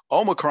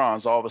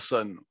 Omicron's all of a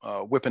sudden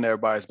whipping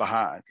everybody's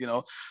behind,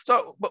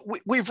 So, but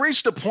we've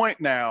reached a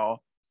point now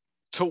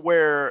to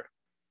where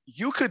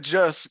you could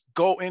just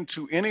go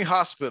into any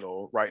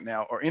hospital right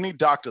now or any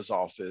doctor's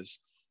office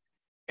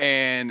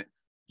and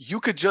you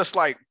could just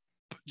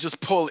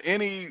pull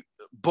any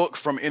book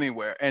from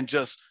anywhere and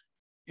just,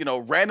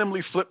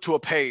 randomly flip to a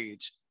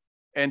page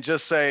and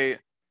just say,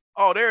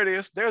 oh, there it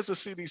is. There's the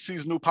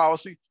CDC's new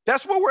policy.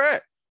 That's where we're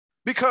at.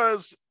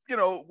 Because,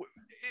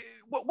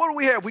 what do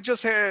we have? We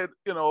just had,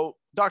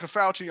 Dr.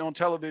 Fauci on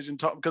television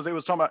because they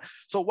was talking about,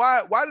 so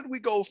why did we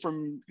go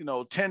from,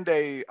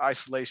 10-day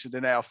isolation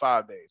to now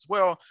 5 days?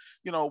 Well,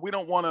 we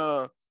don't want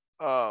to,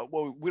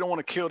 we don't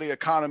want to kill the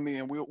economy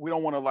and we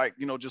don't want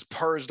to just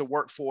purge the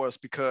workforce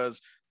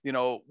because,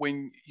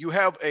 when you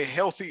have a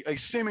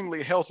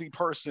seemingly healthy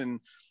person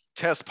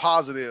test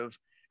positive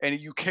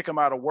and you kick them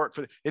out of work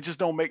it just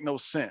don't make no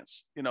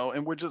sense,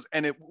 and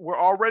we're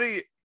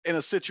already in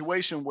a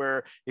situation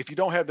where if you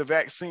don't have the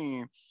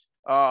vaccine,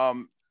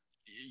 your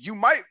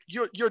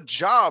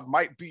job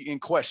might be in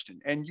question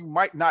and you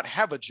might not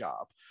have a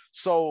job.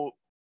 So,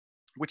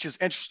 which is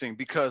interesting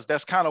because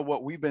that's kind of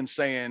what we've been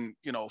saying,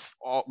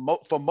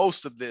 for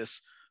most of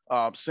this,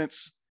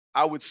 since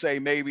I would say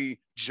maybe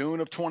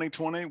June of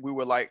 2020, we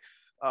were like,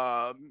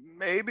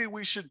 maybe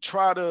we should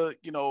try to,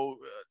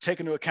 take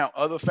into account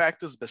other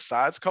factors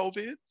besides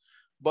COVID.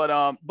 But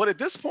at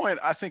this point,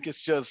 I think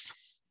it's just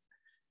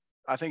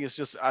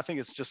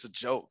a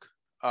joke.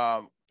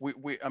 I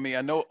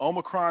know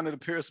Omicron, it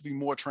appears to be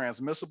more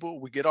transmissible.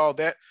 We get all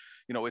that,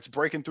 it's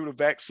breaking through the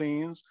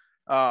vaccines.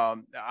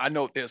 I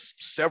know there's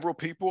several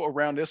people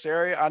around this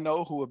area I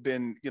know who have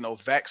been,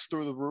 vaxxed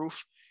through the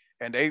roof,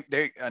 and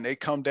they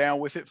come down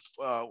with it,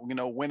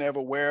 whenever,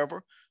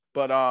 wherever.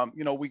 But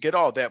we get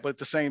all that. But at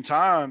the same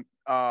time,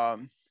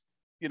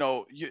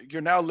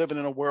 you're now living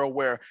in a world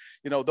where,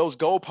 those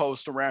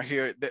goalposts around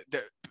here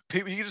that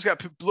people, you just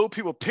got little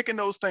people picking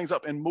those things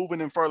up and moving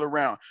them further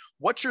around.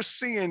 What you're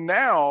seeing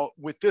now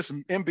with this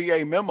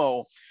NBA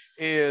memo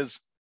is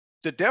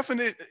the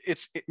definite.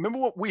 Remember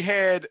what we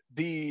had,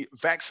 the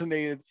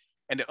vaccinated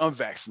and the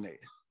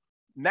unvaccinated.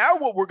 Now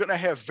what we're going to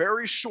have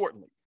very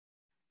shortly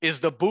is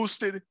the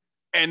boosted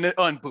and the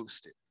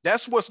unboosted.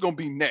 That's what's going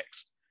to be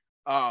next.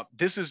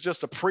 This is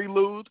just a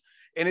prelude.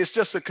 And it's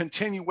just a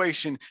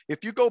continuation.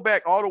 If you go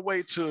back all the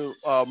way to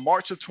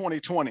March of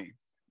 2020,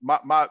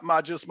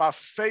 my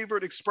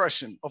favorite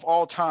expression of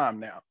all time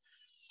now.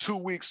 2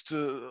 weeks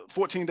to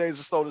 14 days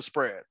to slow the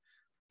spread.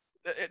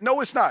 No,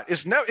 it's not.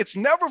 It's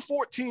never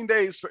 14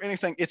 days for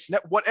anything.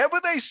 Whatever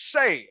they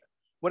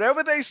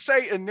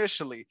say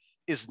initially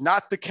is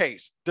not the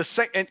case. The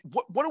same. And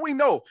what do we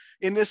know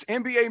in this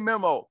NBA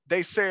memo?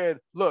 They said,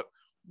 look,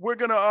 we're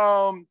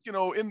gonna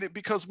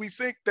because we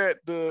think that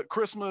the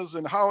Christmas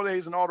and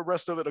holidays and all the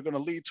rest of it are gonna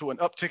lead to an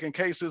uptick in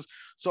cases.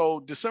 So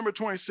December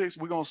 26th,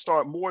 we're gonna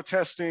start more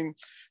testing.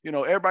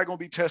 Everybody gonna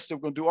be tested.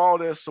 We're gonna do all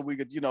this so we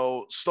could,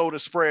 slow the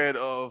spread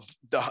of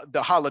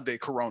the holiday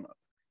corona.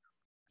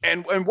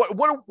 And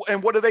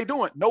what are they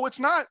doing? No, it's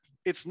not.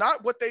 It's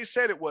not what they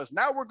said it was.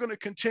 Now we're gonna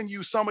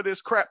continue some of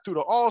this crap through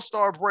the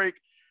All-Star break.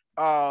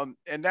 And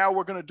now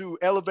we're gonna do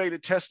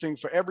elevated testing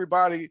for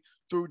everybody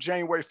through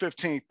January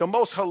 15th. The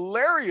most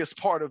hilarious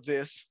part of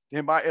this,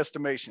 in my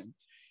estimation,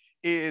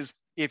 is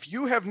if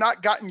you have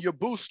not gotten your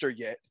booster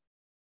yet,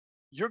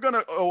 you're going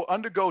to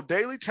undergo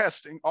daily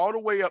testing all the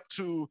way up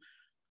to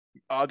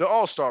the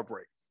All-Star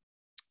break.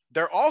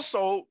 They're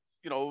also,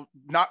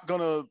 not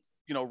going to,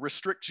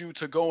 restrict you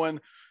to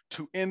going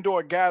to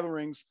indoor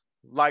gatherings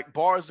like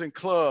bars and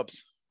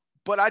clubs.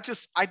 But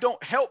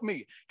help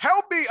me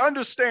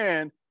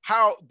understand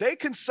how they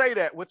can say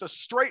that with a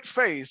straight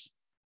face,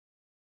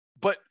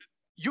 but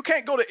you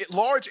can't go to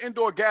large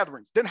indoor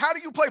gatherings. Then how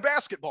do you play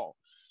basketball?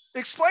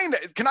 Explain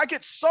that. Can I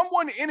get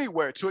someone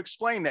anywhere to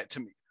explain that to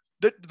me?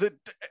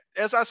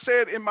 As I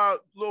said in my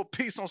little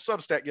piece on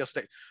Substack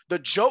yesterday, the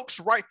jokes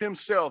write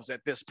themselves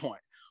at this point.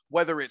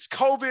 Whether it's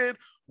COVID,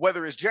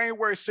 whether it's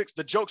January 6th,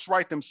 the jokes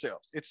write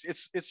themselves.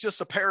 It's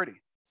just a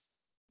parody.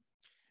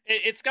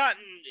 It's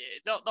gotten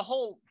the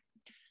whole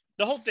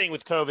thing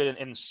with COVID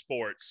in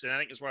sports, and I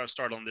think is where I've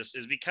started on this,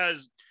 is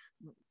because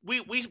we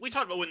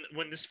talked about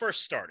when this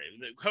first started,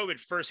 COVID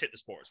first hit the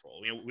sports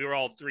world. We were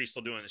all three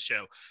still doing the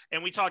show,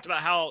 and we talked about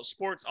how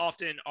sports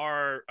often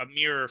are a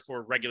mirror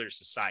for regular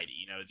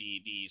society.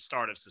 The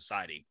start of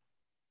society,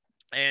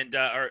 and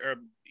or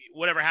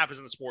whatever happens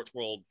in the sports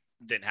world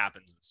then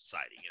happens in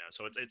society.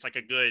 So it's like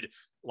a good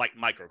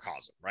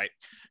microcosm, right?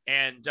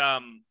 And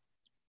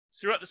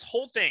throughout this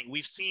whole thing,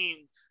 we've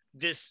seen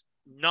this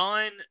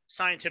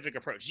non-scientific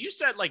approach. You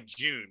said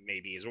June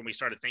maybe is when we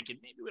started thinking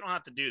maybe we don't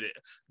have to do that.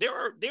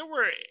 There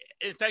were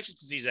infectious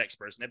disease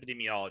experts and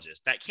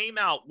epidemiologists that came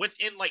out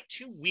within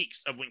 2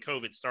 weeks of when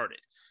COVID started.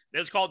 It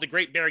was called the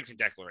Great Barrington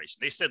Declaration.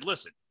 They said,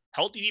 listen,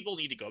 healthy people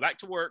need to go back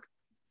to work,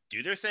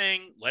 do their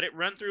thing, let it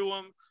run through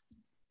them.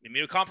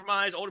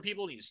 Immunocompromised older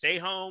people need to stay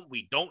home.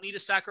 We don't need to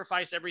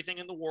sacrifice everything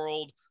in the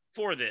world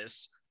for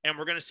this. And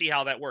we're going to see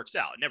how that works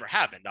out. It never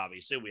happened,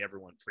 obviously.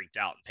 Everyone freaked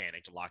out and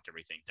panicked and locked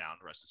everything down.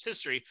 The rest is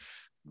history.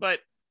 But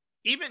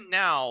even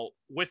now,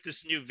 with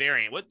this new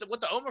variant, what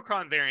the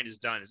Omicron variant has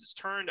done is it's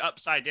turned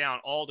upside down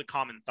all the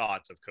common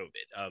thoughts of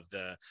COVID, of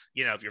the,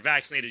 if you're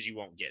vaccinated, you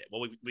won't get it.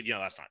 Well,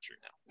 that's not true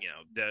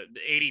now. The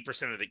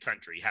 80% of the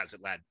country has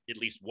had at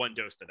least one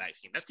dose of the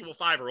vaccine. That's people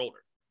 5 or older.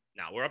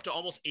 Now we're up to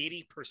almost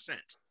 80%.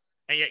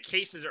 And yet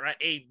cases are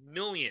at 1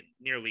 million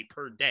nearly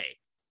per day.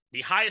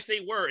 The highest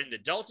they were in the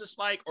Delta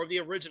spike or the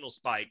original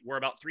spike were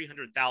about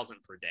 300,000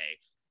 per day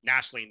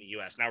nationally in the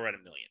US. Now we're at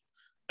 1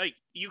 million.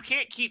 You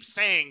can't keep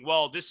saying,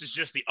 well, this is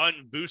just the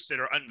unboosted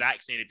or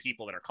unvaccinated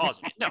people that are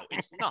causing it. No,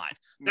 it's not.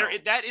 No.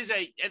 That is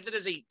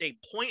a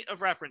point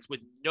of reference with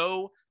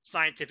no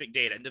scientific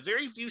data. And the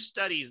very few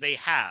studies they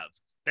have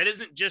that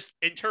isn't just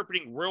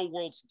interpreting real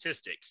world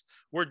statistics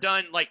were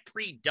done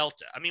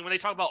pre-Delta. I mean, when they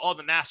talk about all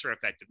the masks are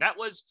effective, that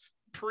was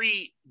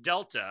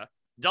pre-Delta.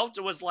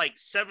 Delta was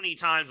 70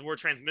 times more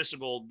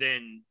transmissible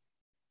than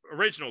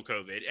original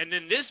COVID. And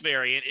then this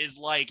variant is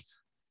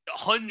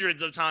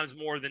hundreds of times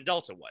more than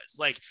Delta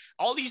was.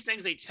 All these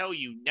things they tell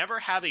you never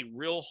have a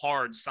real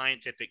hard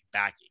scientific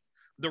backing.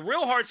 The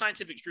real hard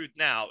scientific truth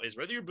now is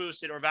whether you're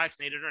boosted or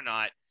vaccinated or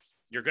not,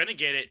 you're going to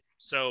get it.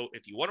 So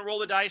if you want to roll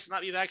the dice and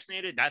not be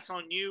vaccinated, that's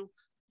on you.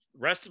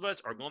 Rest of us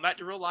are going back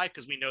to real life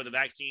because we know the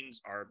vaccines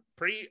are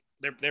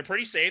they're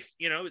pretty safe.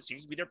 It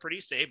seems to be they're pretty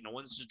safe. No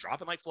one's just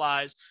dropping like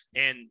flies,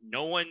 and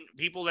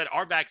people that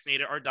are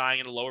vaccinated are dying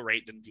at a lower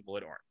rate than people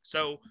that aren't.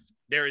 So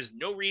there is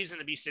no reason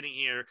to be sitting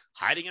here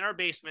hiding in our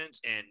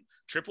basements and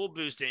triple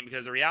boosting,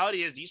 because the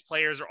reality is these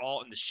players are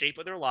all in the shape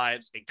of their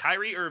lives, and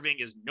Kyrie Irving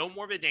is no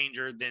more of a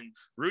danger than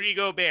Rudy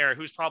Gobert,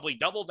 who's probably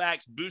double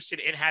vaxxed, boosted,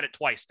 and had it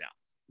twice now.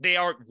 They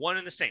are one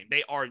and the same.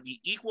 They are the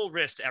equal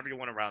risk to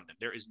everyone around them.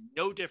 There is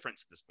no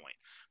difference at this point.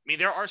 I mean,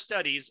 there are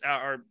studies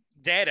or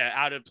data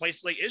out of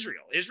places like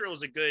Israel. Israel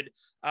is a good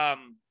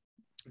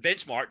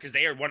benchmark because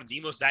they are one of the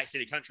most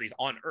vaccinated countries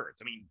on earth.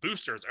 I mean,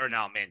 boosters are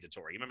now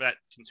mandatory. You remember that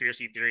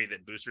conspiracy theory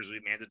that boosters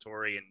would be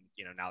mandatory, and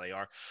now they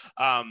are.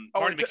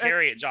 Martin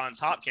McCary at Johns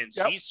Hopkins,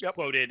 he's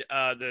quoted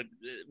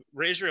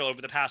Israel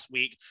over the past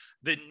week.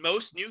 The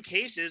most new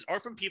cases are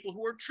from people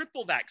who are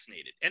triple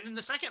vaccinated, and then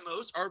the second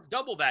most are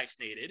double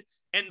vaccinated,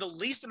 and the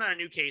least amount of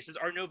new cases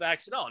are no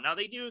vax at all. Now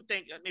they do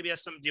think that maybe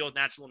has some deal with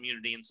natural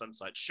immunity and some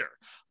such, sure,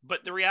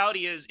 but the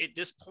reality is at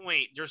this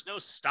point there's no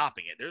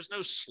stopping it. There's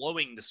no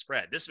slowing the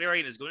spread. This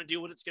variant is going to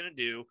do what it's going to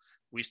do.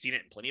 We've seen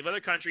it in plenty of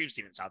other countries. We've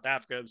seen it in South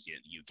Africa. We've seen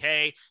it in the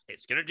UK.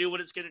 It's going to do what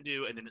it's going to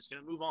do, and then it's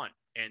going to move on.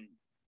 And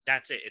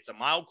that's it. It's a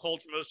mild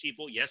cold for most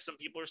people. Yes, some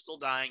people are still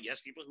dying.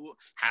 Yes, people who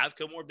have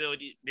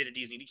comorbidities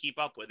need to keep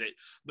up with it.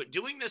 But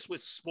doing this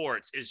with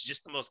sports is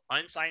just the most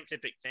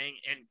unscientific thing.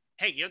 And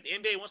hey, the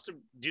NBA wants to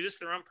do this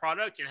their own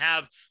product and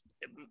have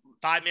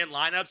 5-man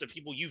lineups of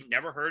people you've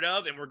never heard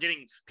of, and we're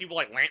getting people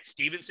like Lance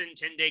Stevenson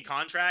 10-day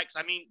contracts.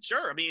 I mean,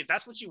 sure. I mean, if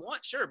that's what you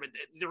want, sure. But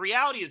the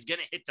reality is going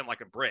to hit them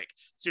like a brick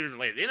sooner or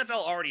later. The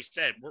NFL already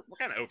said we're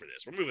kind of over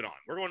this. We're moving on.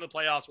 We're going to the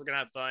playoffs. We're going to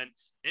have fun.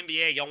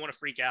 NBA, y'all want to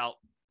freak out,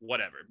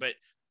 whatever. But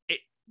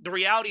the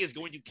reality is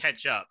going to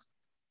catch up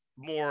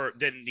more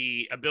than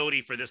the ability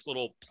for this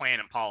little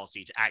plan and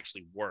policy to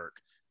actually work.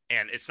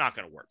 And it's not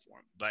going to work for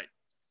them. But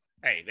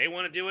hey, they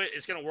want to do it.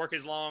 It's going to work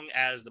as long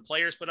as the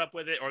players put up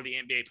with it or the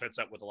NBA puts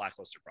up with a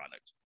lackluster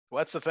product. Well,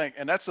 that's the thing.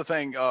 And that's the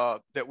thing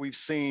that we've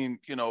seen,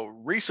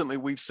 recently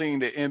we've seen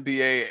the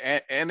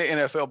NBA and the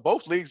NFL,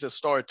 both leagues have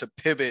started to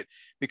pivot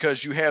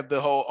because you have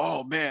the whole,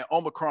 oh man,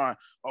 Omicron,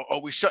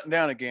 are we shutting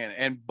down again?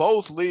 And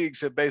both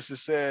leagues have basically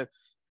said,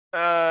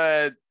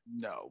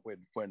 no,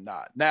 we're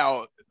not.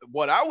 Now,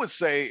 what I would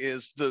say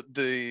is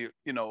the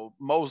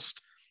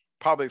most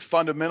probably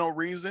fundamental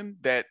reason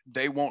that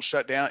they won't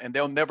shut down, and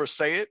they'll never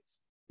say it,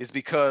 is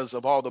because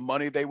of all the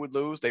money they would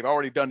lose. They've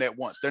already done that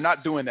once. They're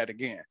not doing that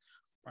again.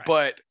 Right.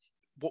 But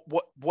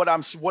what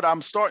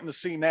I'm starting to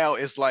see now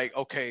is like,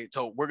 okay,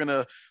 so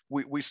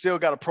we still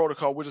got a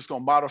protocol. We're just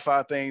gonna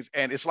modify things,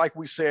 and it's like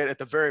we said at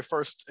the very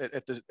first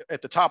at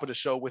the top of the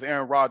show with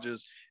Aaron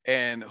Rodgers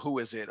and who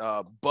is it,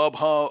 Bub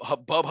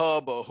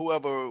Hub or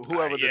whoever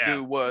the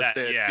dude was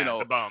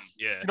the bum,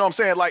 you know what I'm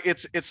saying? Like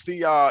it's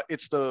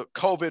the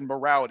COVID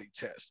morality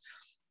test.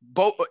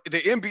 Both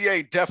the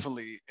NBA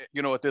definitely,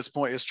 at this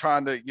point is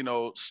trying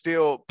to,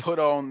 still put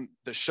on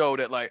the show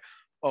that like,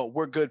 oh,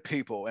 we're good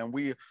people and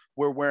we're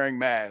wearing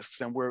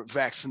masks and we're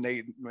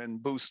vaccinating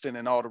and boosting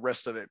and all the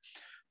rest of it.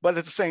 But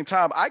at the same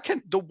time,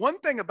 the one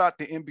thing about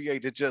the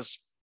NBA to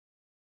just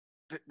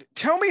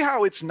tell me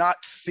how it's not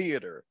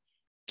theater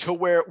to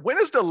where, when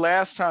is the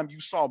last time you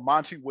saw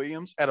Monty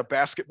Williams at a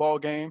basketball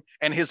game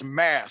and his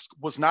mask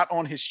was not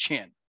on his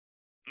chin?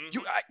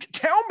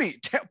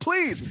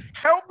 Please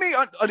help me.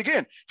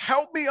 Again,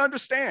 help me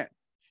understand.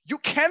 You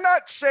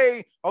cannot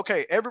say,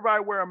 okay,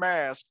 everybody wear a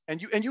mask,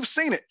 and you've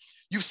seen it.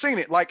 You've seen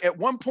it. Like at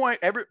one point,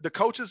 all the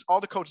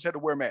coaches had to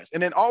wear masks,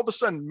 and then all of a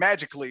sudden,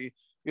 magically,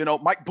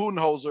 Mike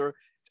Budenholzer,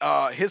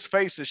 his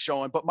face is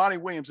showing, but Monty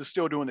Williams is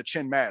still doing the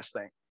chin mask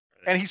thing,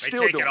 and he's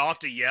still take it off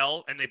to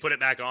yell, and they put it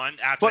back on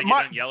after they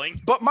get done yelling.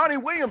 But Monty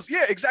Williams,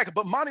 yeah, exactly.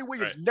 But Monty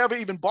Williams never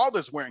even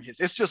bothers wearing his.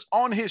 It's just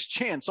on his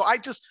chin. So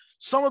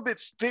some of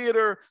it's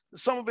theater,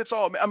 some of it's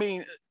all. I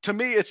mean, to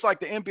me, it's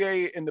like the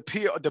NBA and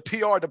the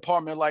PR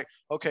department. Like,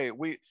 okay,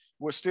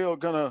 we're still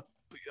gonna.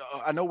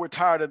 I know we're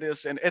tired of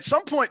this, and at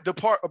some point, the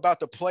part about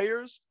the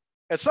players.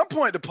 At some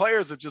point, the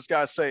players have just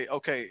got to say,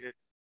 okay,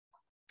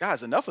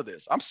 guys, enough of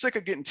this. I'm sick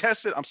of getting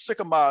tested. I'm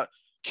sick of my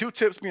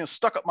Q-tips being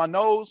stuck up my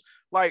nose.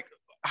 Like,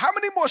 how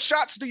many more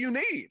shots do you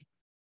need?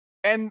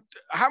 And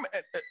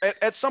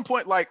at some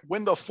point, like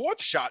when the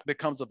fourth shot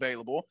becomes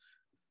available,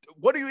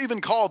 what do you even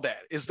call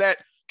that?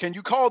 Can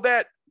you call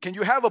that? Can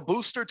you have a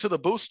booster to the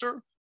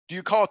booster? Do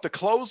you call it the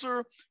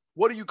closer?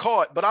 What do you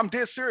call it? But I'm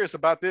dead serious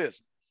about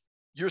this.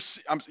 You're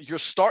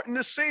starting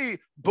to see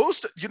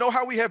booster. You know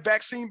how we have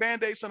vaccine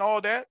mandates and all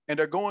that, and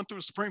they're going through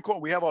the Supreme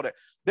Court. We have all that.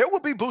 There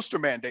will be booster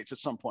mandates at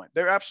some point.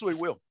 There absolutely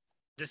will.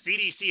 The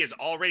CDC has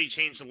already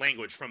changed the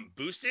language from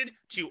boosted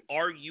to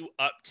are you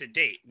up to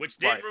date, which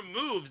then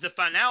removes the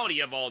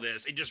finality of all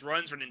this. It just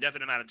runs for an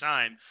indefinite amount of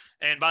time.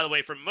 And by the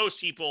way, for most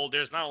people,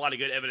 there's not a lot of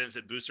good evidence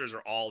that boosters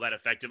are all that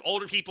effective.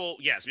 Older people,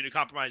 yes.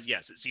 Immunocompromised,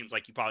 yes. It seems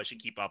like you probably should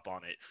keep up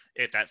on it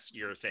if that's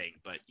your thing.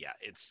 But yeah,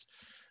 it's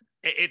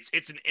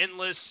an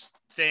endless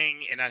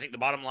thing, and I think the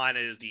bottom line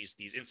is these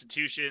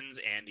institutions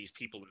and these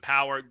people in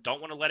power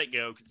don't want to let it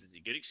go because it's a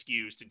good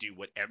excuse to do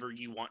whatever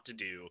you want to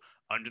do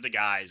under the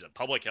guise of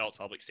public health,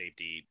 public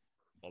safety,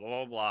 blah, blah,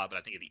 blah, blah. But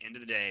I think at the end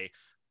of the day,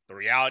 the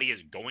reality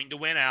is going to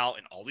win out,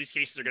 and all these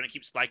cases are going to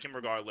keep spiking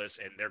regardless,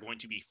 and they're going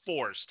to be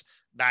forced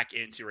back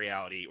into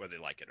reality whether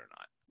they like it or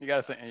not. You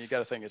got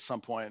to think at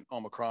some point,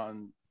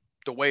 Omicron,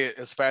 the way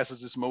as fast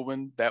as it's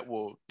moving, that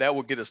will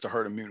get us to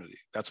herd immunity.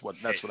 That's what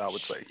I would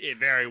say. It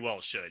very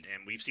well should.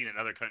 And we've seen in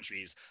other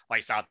countries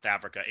like South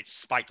Africa, it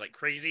spiked like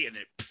crazy and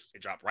then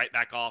it dropped right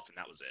back off, and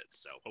that was it.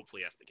 So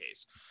hopefully that's the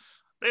case.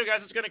 But anyway,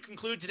 guys, it's going to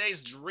conclude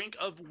today's Drink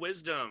of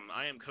Wisdom.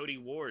 I am Cody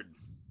Ward.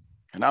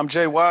 And I'm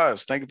Jay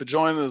Wise. Thank you for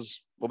joining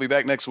us. We'll be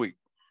back next week.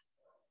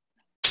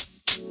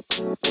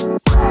 You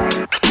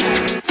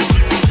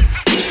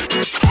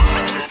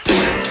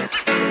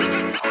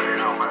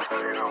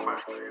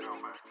know,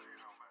 man.